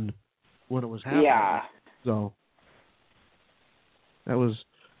typhoon when it was happening. Yeah. So that was,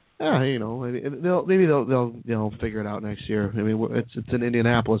 maybe they'll figure it out next year. I mean, it's in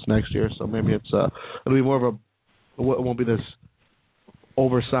Indianapolis next year, so maybe it'll be more of it won't be this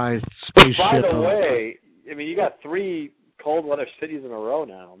oversized spaceship. By the way, I mean, you got 3 cold weather cities in a row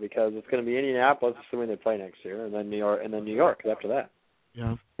now because it's going to be Indianapolis, assuming they play next year, and then New York after that.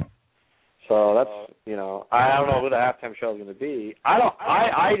 Yeah. So that's I don't know who the halftime show is going to be.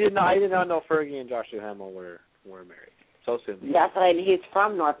 I did not know Fergie and Josh Duhamel were married so soon. Yes, and he's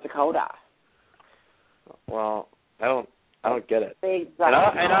from North Dakota. Well, I don't get it. Exactly.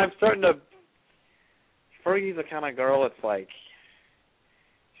 And I'm starting to. Fergie's the kind of girl that's like,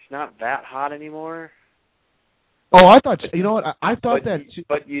 she's not that hot anymore. Oh, I thought, you know what? I thought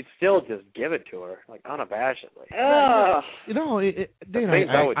but you'd still just give it to her, like unabashedly. Ugh. You know, the things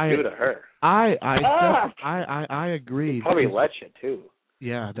I would do to her. I agree. She'd probably let you too.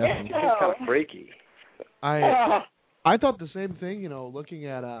 Yeah, definitely. She's kind of freaky. I thought the same thing. Looking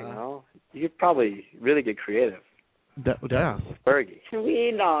at you could probably really get creative. Yeah. Fergie. Can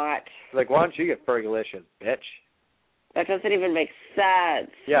we not? Like, why don't you get Fergalicious, bitch? That doesn't even make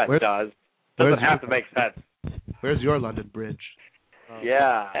sense. Yeah, it does. Doesn't have to make sense. Where's your London Bridge?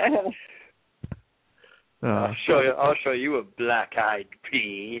 Yeah. I'll show you a black-eyed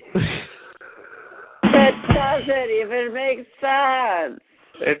pea. It doesn't even make sense.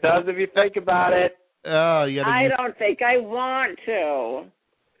 It does if you think about it. I don't think I want to.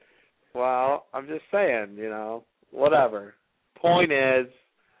 Well, I'm just saying, whatever. Point is,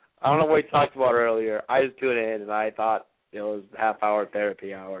 I don't know what we talked about earlier. I just tuned in, and I thought it was half-hour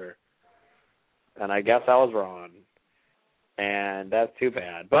therapy hour. And I guess I was wrong. And that's too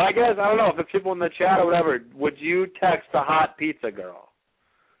bad. But I guess, I don't know, if the people in the chat or whatever, would you text a hot pizza girl?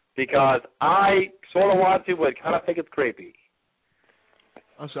 Because I sort of want to, but kind of think it's creepy.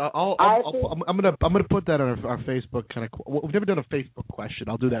 So I'm gonna put that on our Facebook kind of. We've never done a Facebook question.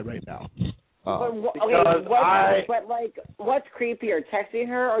 I'll do that right now. What's creepier, texting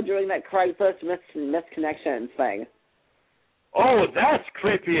her or doing that Craigslist misconnections thing? Oh, that's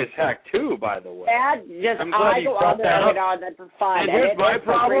creepy as heck too, by the way. I go on there every now and then for fun. And here's my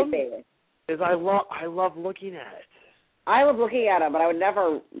problem: is I love looking at it. I love looking at it, but I would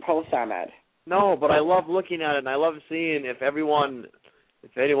never post on it. No, but I love looking at it, and I love seeing if anyone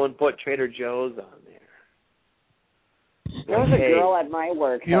put Trader Joe's on there. There was a girl at my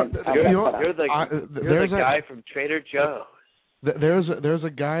work. You're the guy from Trader Joe's. There's a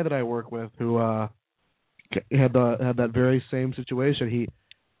guy that I work with who had that very same situation.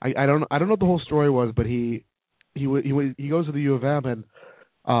 I don't know what the whole story was, but he goes to the U of M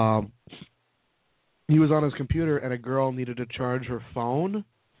and he was on his computer and a girl needed to charge her phone,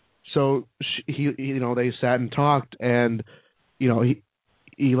 so they sat and talked and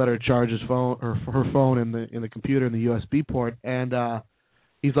he let her charge his phone or her phone in the computer in the USB port, and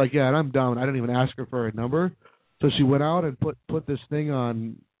he's like, yeah, and I'm dumb. I didn't even ask her for a number, so she went out and put this thing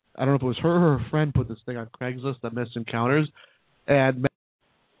on. I don't know if it was her or her friend put this thing on Craigslist that missed encounters, and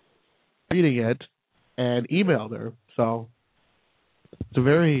reading it and emailed her. So it's a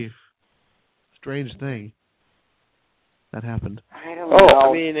very strange thing that happened. I don't know.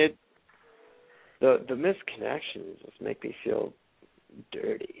 I mean, the misconnections just make me feel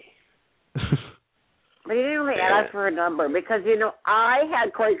dirty. But you didn't really ask for a number because, I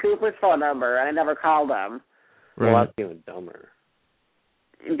had Corey Cooper's phone number and I never called him. Right. Well, that's even dumber.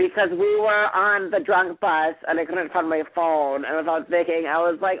 Because we were on the drunk bus and I couldn't find my phone, and without thinking, I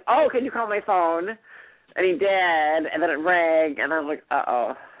was like, oh, can you call my phone? And he did, and then it rang, and I was like,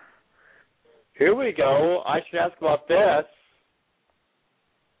 uh-oh. Here we go. I should ask about this.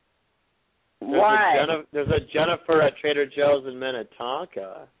 There's a Jennifer at Trader Joe's in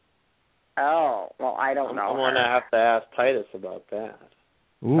Minnetonka. Oh, well, I don't know. I'm going to have to ask Titus about that.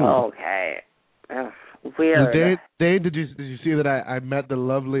 Ooh. Okay. Ugh, weird. Dave, did you see that I met the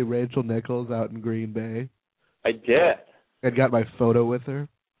lovely Rachel Nichols out in Green Bay? I did. And got my photo with her.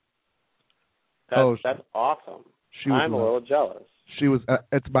 That's awesome. I'm a little jealous. She was.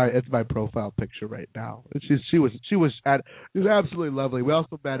 It's my profile picture right now. She was absolutely lovely. We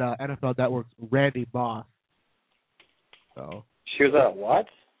also met NFL Network's Randy Moss. So she was at what?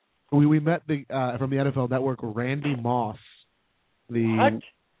 We met from the NFL Network Randy Moss. What?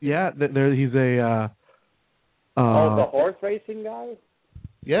 Yeah, he's a. The horse racing guy.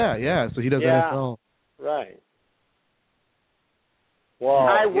 Yeah. So he does NFL. Right. Well,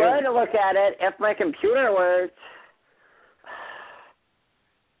 I would look at it if my computer worked.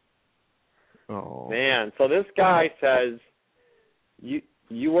 Oh man! So this guy says,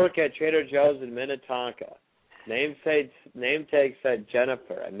 you work at Trader Joe's in Minnetonka. Name tag said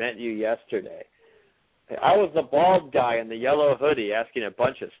Jennifer. I met you yesterday. I was the bald guy in the yellow hoodie asking a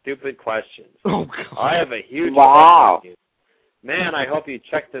bunch of stupid questions. Oh God! I have a huge wow. question. Man, I hope you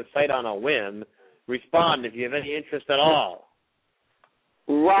check this site on a whim. Respond if you have any interest at all.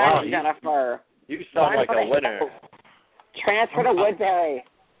 Right, wow, Jennifer. You sound like a winner. Transfer to Woodbury.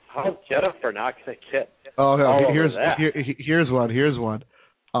 How's Jennifer not going to get? Oh, no, all here's over that? here's one.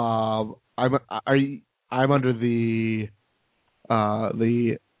 I'm under the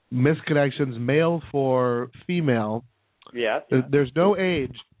misconnections, male for female. Yes. There's no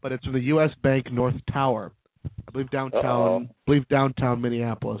age, but it's from the U.S. Bank North Tower. I believe downtown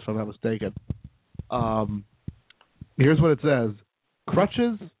Minneapolis, if I'm not mistaken. Here's what it says: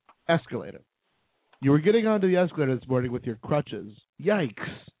 crutches, escalator. You were getting onto the escalator this morning with your crutches. Yikes!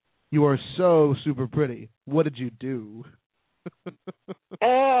 You are so super pretty. What did you do?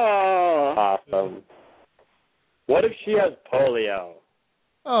 Awesome. What if she has polio?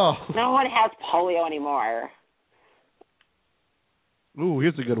 Oh. No one has polio anymore. Ooh,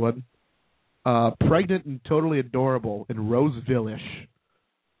 here's a good one. Pregnant and totally adorable in Roseville-ish.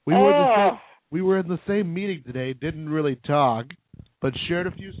 We were in the same meeting today, didn't really talk, but shared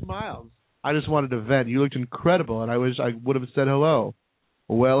a few smiles. I just wanted to vent. You looked incredible, and I wish I would have said hello.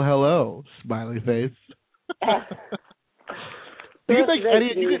 Well, hello, smiley face. You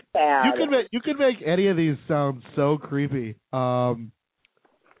could make any of these sound so creepy. How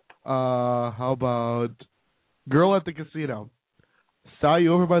about girl at the casino? Saw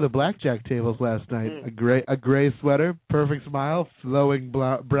you over by the blackjack tables last night. A gray sweater, perfect smile, flowing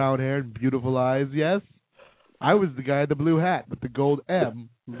brown hair, and beautiful eyes. Yes, I was the guy in the blue hat with the gold M,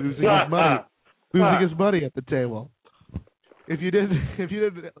 losing his money at the table. If you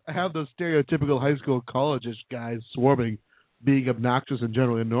didn't have those stereotypical high school college-ish guys swarming, being obnoxious and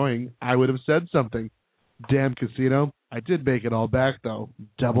generally annoying, I would have said something. Damn casino. I did make it all back, though.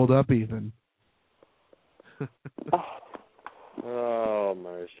 Doubled up even. Oh,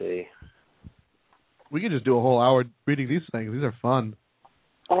 mercy. We could just do a whole hour reading these things. These are fun.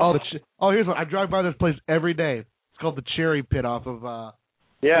 Here's one. I drive by this place every day. It's called the Cherry Pit off of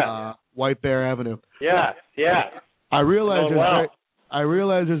White Bear Avenue. Yes. I realize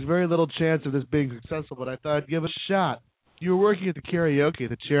there's very little chance of this being successful, but I thought I'd give it a shot. You were working at the karaoke at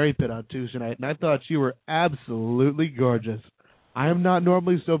the Cherry Pit on Tuesday night, and I thought you were absolutely gorgeous. I am not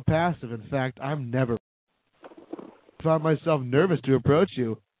normally so passive. In fact, I'm never found myself nervous to approach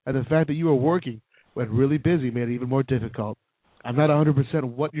you, and the fact that you were working when really busy made it even more difficult. I'm not 100%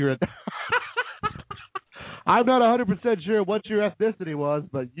 what you're I'm not 100% sure what your ethnicity was,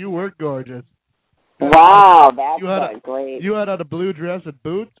 but you were gorgeous. Wow, that's great. You had on a blue dress and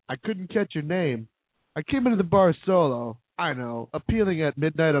boots. I couldn't catch your name. I came into the bar solo. I know, appealing at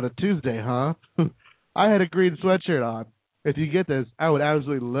midnight on a Tuesday, huh? I had a green sweatshirt on. If you get this, I would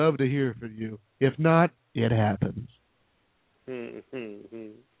absolutely love to hear from you. If not, it happens.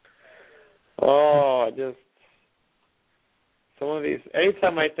 Just some of these.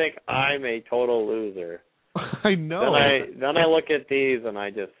 Anytime I think I'm a total loser, I know. Then I look at these and I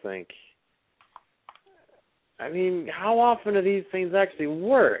just think, I mean, how often do these things actually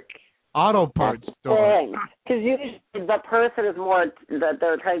work? Auto parts store. Because usually the person is more that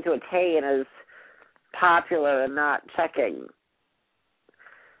they're trying to attain is popular and not checking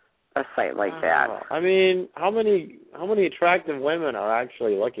a site like that. I mean, how many attractive women are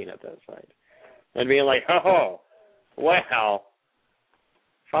actually looking at this site and being like, oh, wow,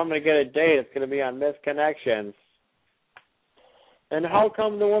 if I'm going to get a date, it's going to be on Misconnections. And how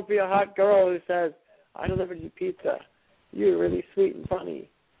come there won't be a hot girl who says, I delivered you pizza. You're really sweet and funny.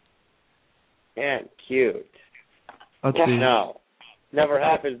 And cute. Let's see. No. Never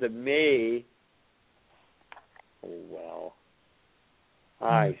happens to me. Oh, well.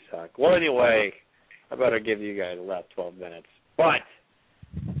 I suck. Well, anyway, I better give you guys the last 12 minutes. But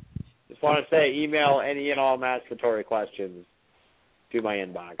just want to say, email any and all masturbatory questions to my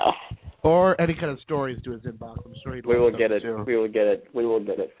inbox. Or any kind of stories to his inbox. I'm sure he'd We will get it. too. We will get it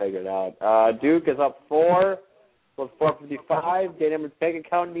figured out. Duke is up 4 with 4:55. Dana's bank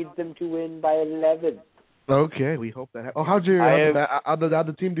account needs them to win by 11. Okay, we hope that. How'd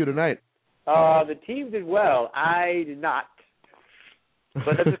the team do tonight? The team did well. I did not,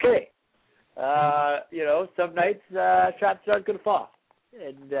 but that's okay. Some nights shots aren't going to fall,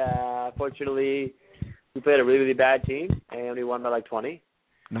 and fortunately, we played a really, really bad team, and we won by like 20.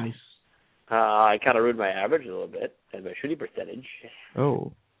 Nice. I kind of ruined my average a little bit and my shooting percentage.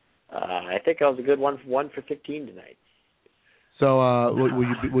 Oh. I think I was a good 1 for 15 tonight. So,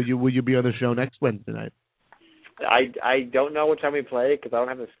 will you be on the show next Wednesday night? I don't know what time we play because I don't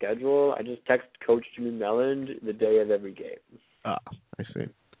have a schedule. I just text Coach Jimmy Melland the day of every game. Ah, I see.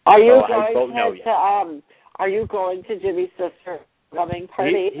 Are you Are you going to Jimmy's sister coming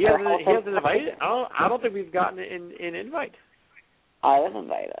party? He hasn't invited. I don't think we've gotten an invite. I was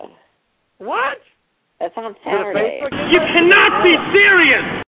invited. What? It's on Saturday. You cannot be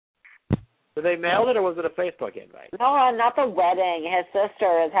serious! Did they mail it, or was it a Facebook invite? No, not the wedding. His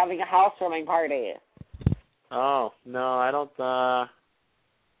sister is having a housewarming party. Oh, no, I don't,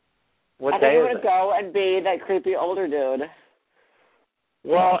 what I day think I'm is going it? to go and be that creepy older dude.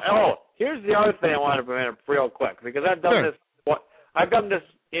 Well, here's the other thing I wanted to bring up real quick, because I've done I've done this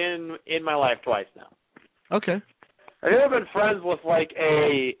in my life twice now. Okay. Have you ever been friends with, like,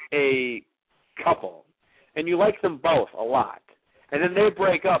 a couple, and you like them both a lot, and then they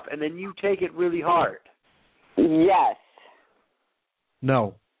break up, and then you take it really hard? Yes.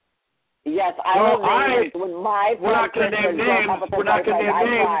 No. Yes, We're not going to name names. We're not going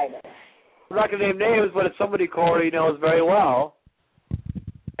to name names, but it's somebody Corey knows very well.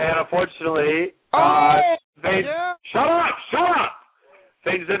 And unfortunately, shut up!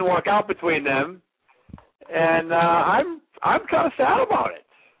 Things didn't work out between them, and I'm kind of sad about it.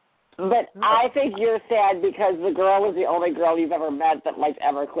 But I think you're sad because the girl was the only girl you've ever met that liked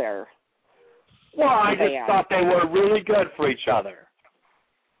Everclear. Well, I just thought they were really good for each other.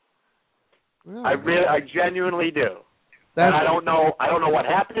 Yeah. I genuinely do. And I don't know what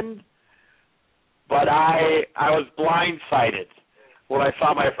happened, but I was blindsided when I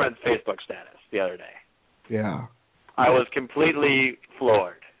saw my friend's Facebook status the other day. Yeah. I was completely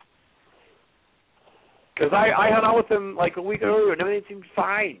floored. Because I hung out with him like a week earlier and everything seemed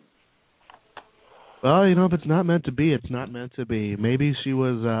fine. Well, if it's not meant to be, it's not meant to be. Maybe she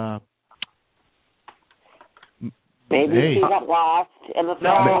was, Maybe she got lost in the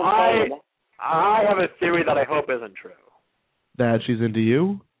I have a theory that I hope isn't true. That she's into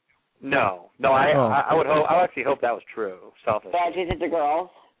you? No, I would actually hope that was true. Selfishly. That she's into girls?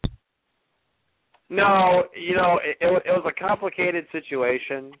 No, it was a complicated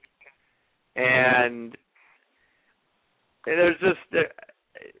situation, and there's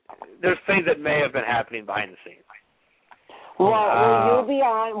things that may have been happening behind the scenes. Well, will you be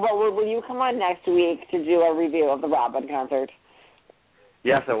on? Well, will you come on next week to do a review of the Robin concert?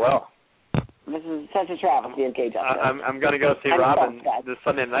 Yes, I will. This is such a travesty of gay justice. I'm going to go see Robin this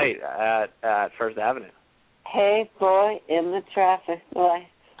Sunday night at First Avenue. Hey, boy, in the traffic boy,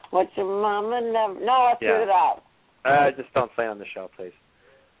 what your mama never... No, let's get it out. Just don't say it on the show, please.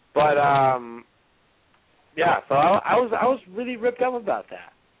 But, so I was really ripped up about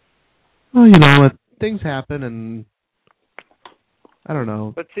that. Well, things happen, and I don't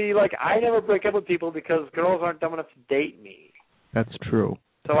know. But see, I never break up with people because girls aren't dumb enough to date me. That's true.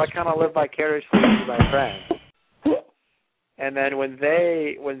 So I kind of live vicariously through my friends. And then when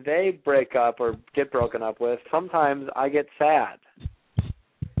they break up or get broken up with, sometimes I get sad.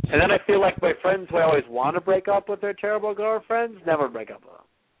 And then I feel like my friends who I always want to break up with their terrible girlfriends never break up with them.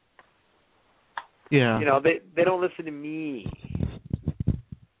 Yeah. They don't listen to me.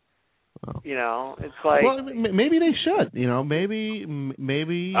 Oh. It's like... Well, maybe they should. Maybe...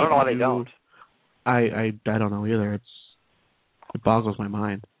 I don't know why they don't. I don't know either. It boggles my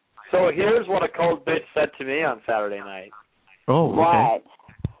mind. So here's what a cold bitch said to me on Saturday night. Oh, okay. What?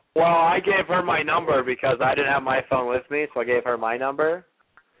 Well, I gave her my number because I didn't have my phone with me, so I gave her my number.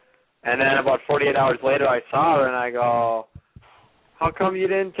 And then about 48 hours later, I saw her, and I go, how come you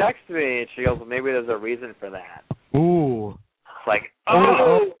didn't text me? And she goes, well, maybe there's a reason for that. Ooh. It's like,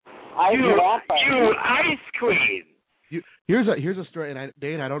 you ice queen. Here's a story, and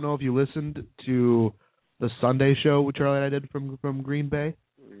Dane, I don't know if you listened to the Sunday show with Charlie and I did from Green Bay.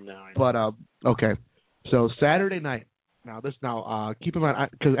 No. But okay, so Saturday night. Now keep in mind,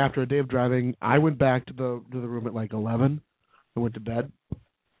 because after a day of driving, I went back to the room at like 11. I went to bed.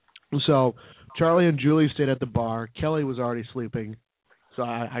 So Charlie and Julie stayed at the bar. Kelly was already sleeping. So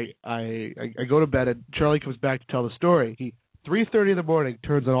I go to bed, and Charlie comes back to tell the story. He 3:30 in the morning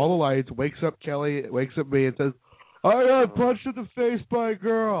turns on all the lights, wakes up Kelly, wakes up me, and says, "I got punched in the face by a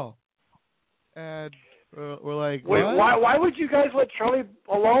girl." And we're like, wait, what? why would you guys let Charlie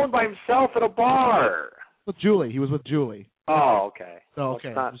alone by himself at a bar? With Julie. He was with Julie. Oh, okay. Oh,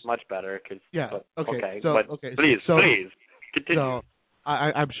 okay. Well, it's not much better. Okay. Please continue. So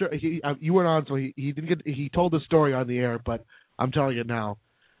I'm sure you weren't on, so he didn't get. He told the story on the air, but I'm telling it now.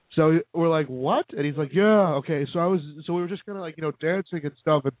 So we're like, what? And he's like, yeah, okay. So we were just kind of like, dancing and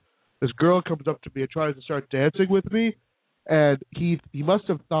stuff, and this girl comes up to me and tries to start dancing with me, and he must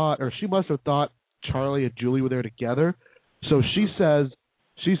have thought, or she must have thought, Charlie and Julie were there together. So she says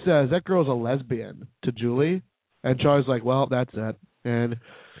that girl's a lesbian to Julie, and Charlie's like, well, that's it. And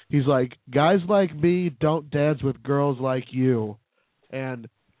he's like, guys like me don't dance with girls like you. And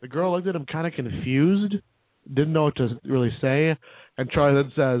the girl looked at him kind of confused, didn't know what to really say, and Charlie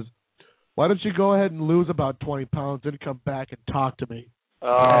then says, why don't you go ahead and lose about 20 pounds and come back and talk to me?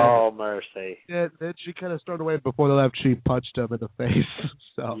 Oh, mercy. Yeah, then she kind of stormed away. Before they left, she punched him in the face.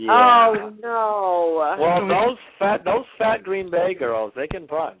 So. Yeah. Oh no. Well, those fat Green Bay girls, they can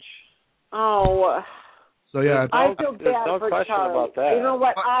punch. Oh. So yeah, I feel there's bad no for question Charlie. about that. You know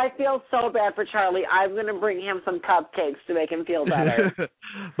what? I feel so bad for Charlie. I'm gonna bring him some cupcakes to make him feel better.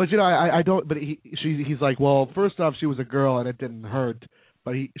 But I don't. But he's like, well, first off, she was a girl and it didn't hurt.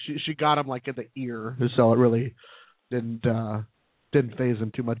 But she got him like in the ear, so it really didn't faze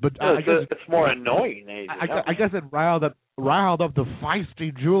him too much. But I guess it's more annoying. I guess it riled up the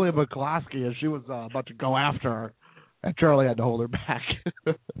feisty Julia McCloskey as she was about to go after her, and Charlie had to hold her back.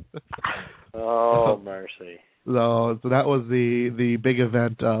 Oh, mercy. So that was the big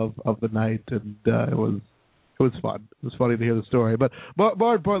event of the night, and it was fun. It was funny to hear the story. But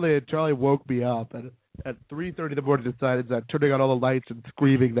more importantly, Charlie woke me up at 3:30 in the morning. Decided that turning on all the lights and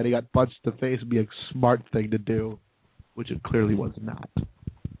screaming that he got punched in the face would be a smart thing to do, which it clearly was not.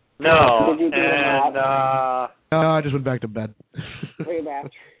 No, Did you do and no, I just went back to bed. Way back.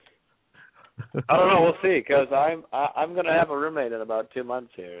 I don't know. We'll see, because I'm going to have a roommate in about 2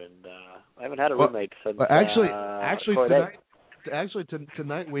 months here, and I haven't had a roommate since. Actually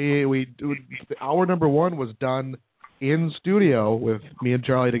tonight we hour number 1 was done in studio with me and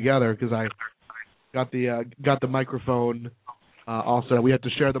Charlie together, because I got the microphone. Also, we had to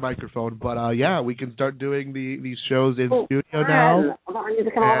share the microphone, but yeah, we can start doing these shows in studio now. I need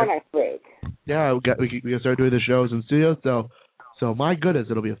to come over next week. Yeah, we can start doing the shows in studio. So my goodness,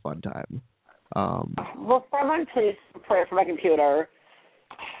 it'll be a fun time. Will someone please pray for my computer?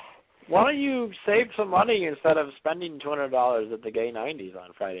 Why don't you save some money instead of spending $200 at the Gay 90s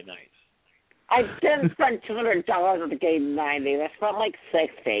on Friday nights? I didn't spend $200 at the Gay 90s. I spent like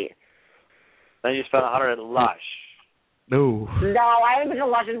 $60. Then you spent $100 at Lush. No, I haven't been to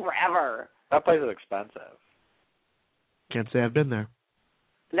Lush in forever. That place is expensive. Can't say I've been there.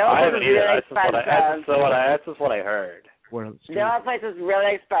 No, I it's haven't really either. expensive. That's just what I heard. No, that place is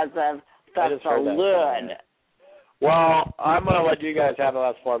really expensive. That's so good. Well, I'm going to let you guys have the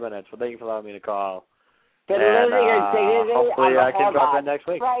last 4 minutes, but thank you for allowing me to call. But and hopefully I can drop in next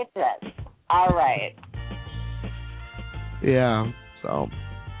week. Prices. All right. Yeah, so...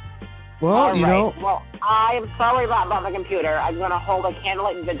 Well, all you right. know... Well, I am sorry about my computer. I'm going to hold a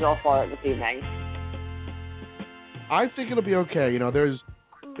candlelight vigil for it this evening. I think it'll be okay. You know, there's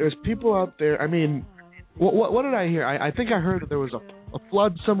people out there... I mean, what did I hear? I think I heard that there was a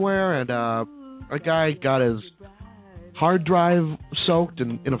flood somewhere, and a guy got his hard drive soaked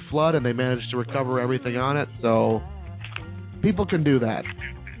in a flood, and they managed to recover everything on it. So people can do that.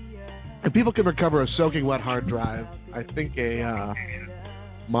 If people can recover a soaking wet hard drive, I think a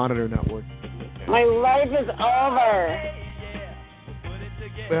monitor network. My life is over.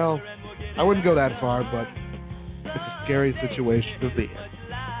 Well, I wouldn't go that far, but it's a scary situation to be in.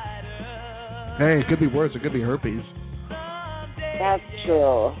 Hey, it could be worse. It could be herpes. That's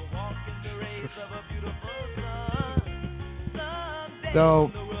true. So,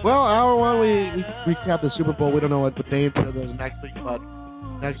 well, hour 1 we recap the Super Bowl. We don't know what the Dane said is next week, but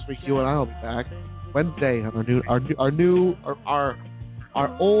next week you and I will be back Wednesday on our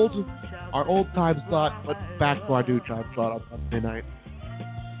old time slot, but back to our new time slot on Sunday night.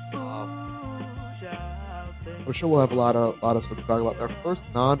 I'm sure we'll have a lot of stuff to talk about. Our first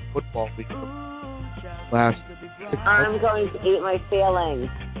non-football week of last 6 months. I'm going to eat my feelings.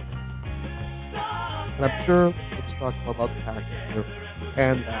 And I'm sure let's talk about the Packers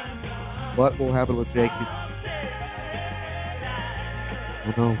and what will happen with Jakey. I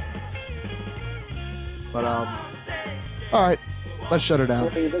don't know. But all right, let's shut her down.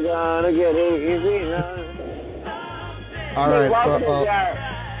 All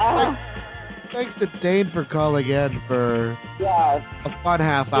right. Thanks to Dane for calling in for a fun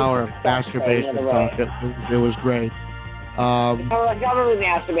half hour of masturbation talk. It was great. I'm probably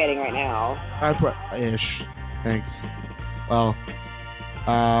masturbating right now. That's what ish. Thanks. Well,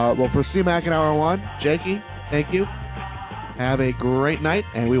 for C-Mac in hour 1, Jakey, thank you. Have a great night,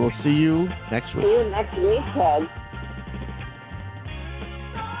 and we will see you next week. See you next week, Ted.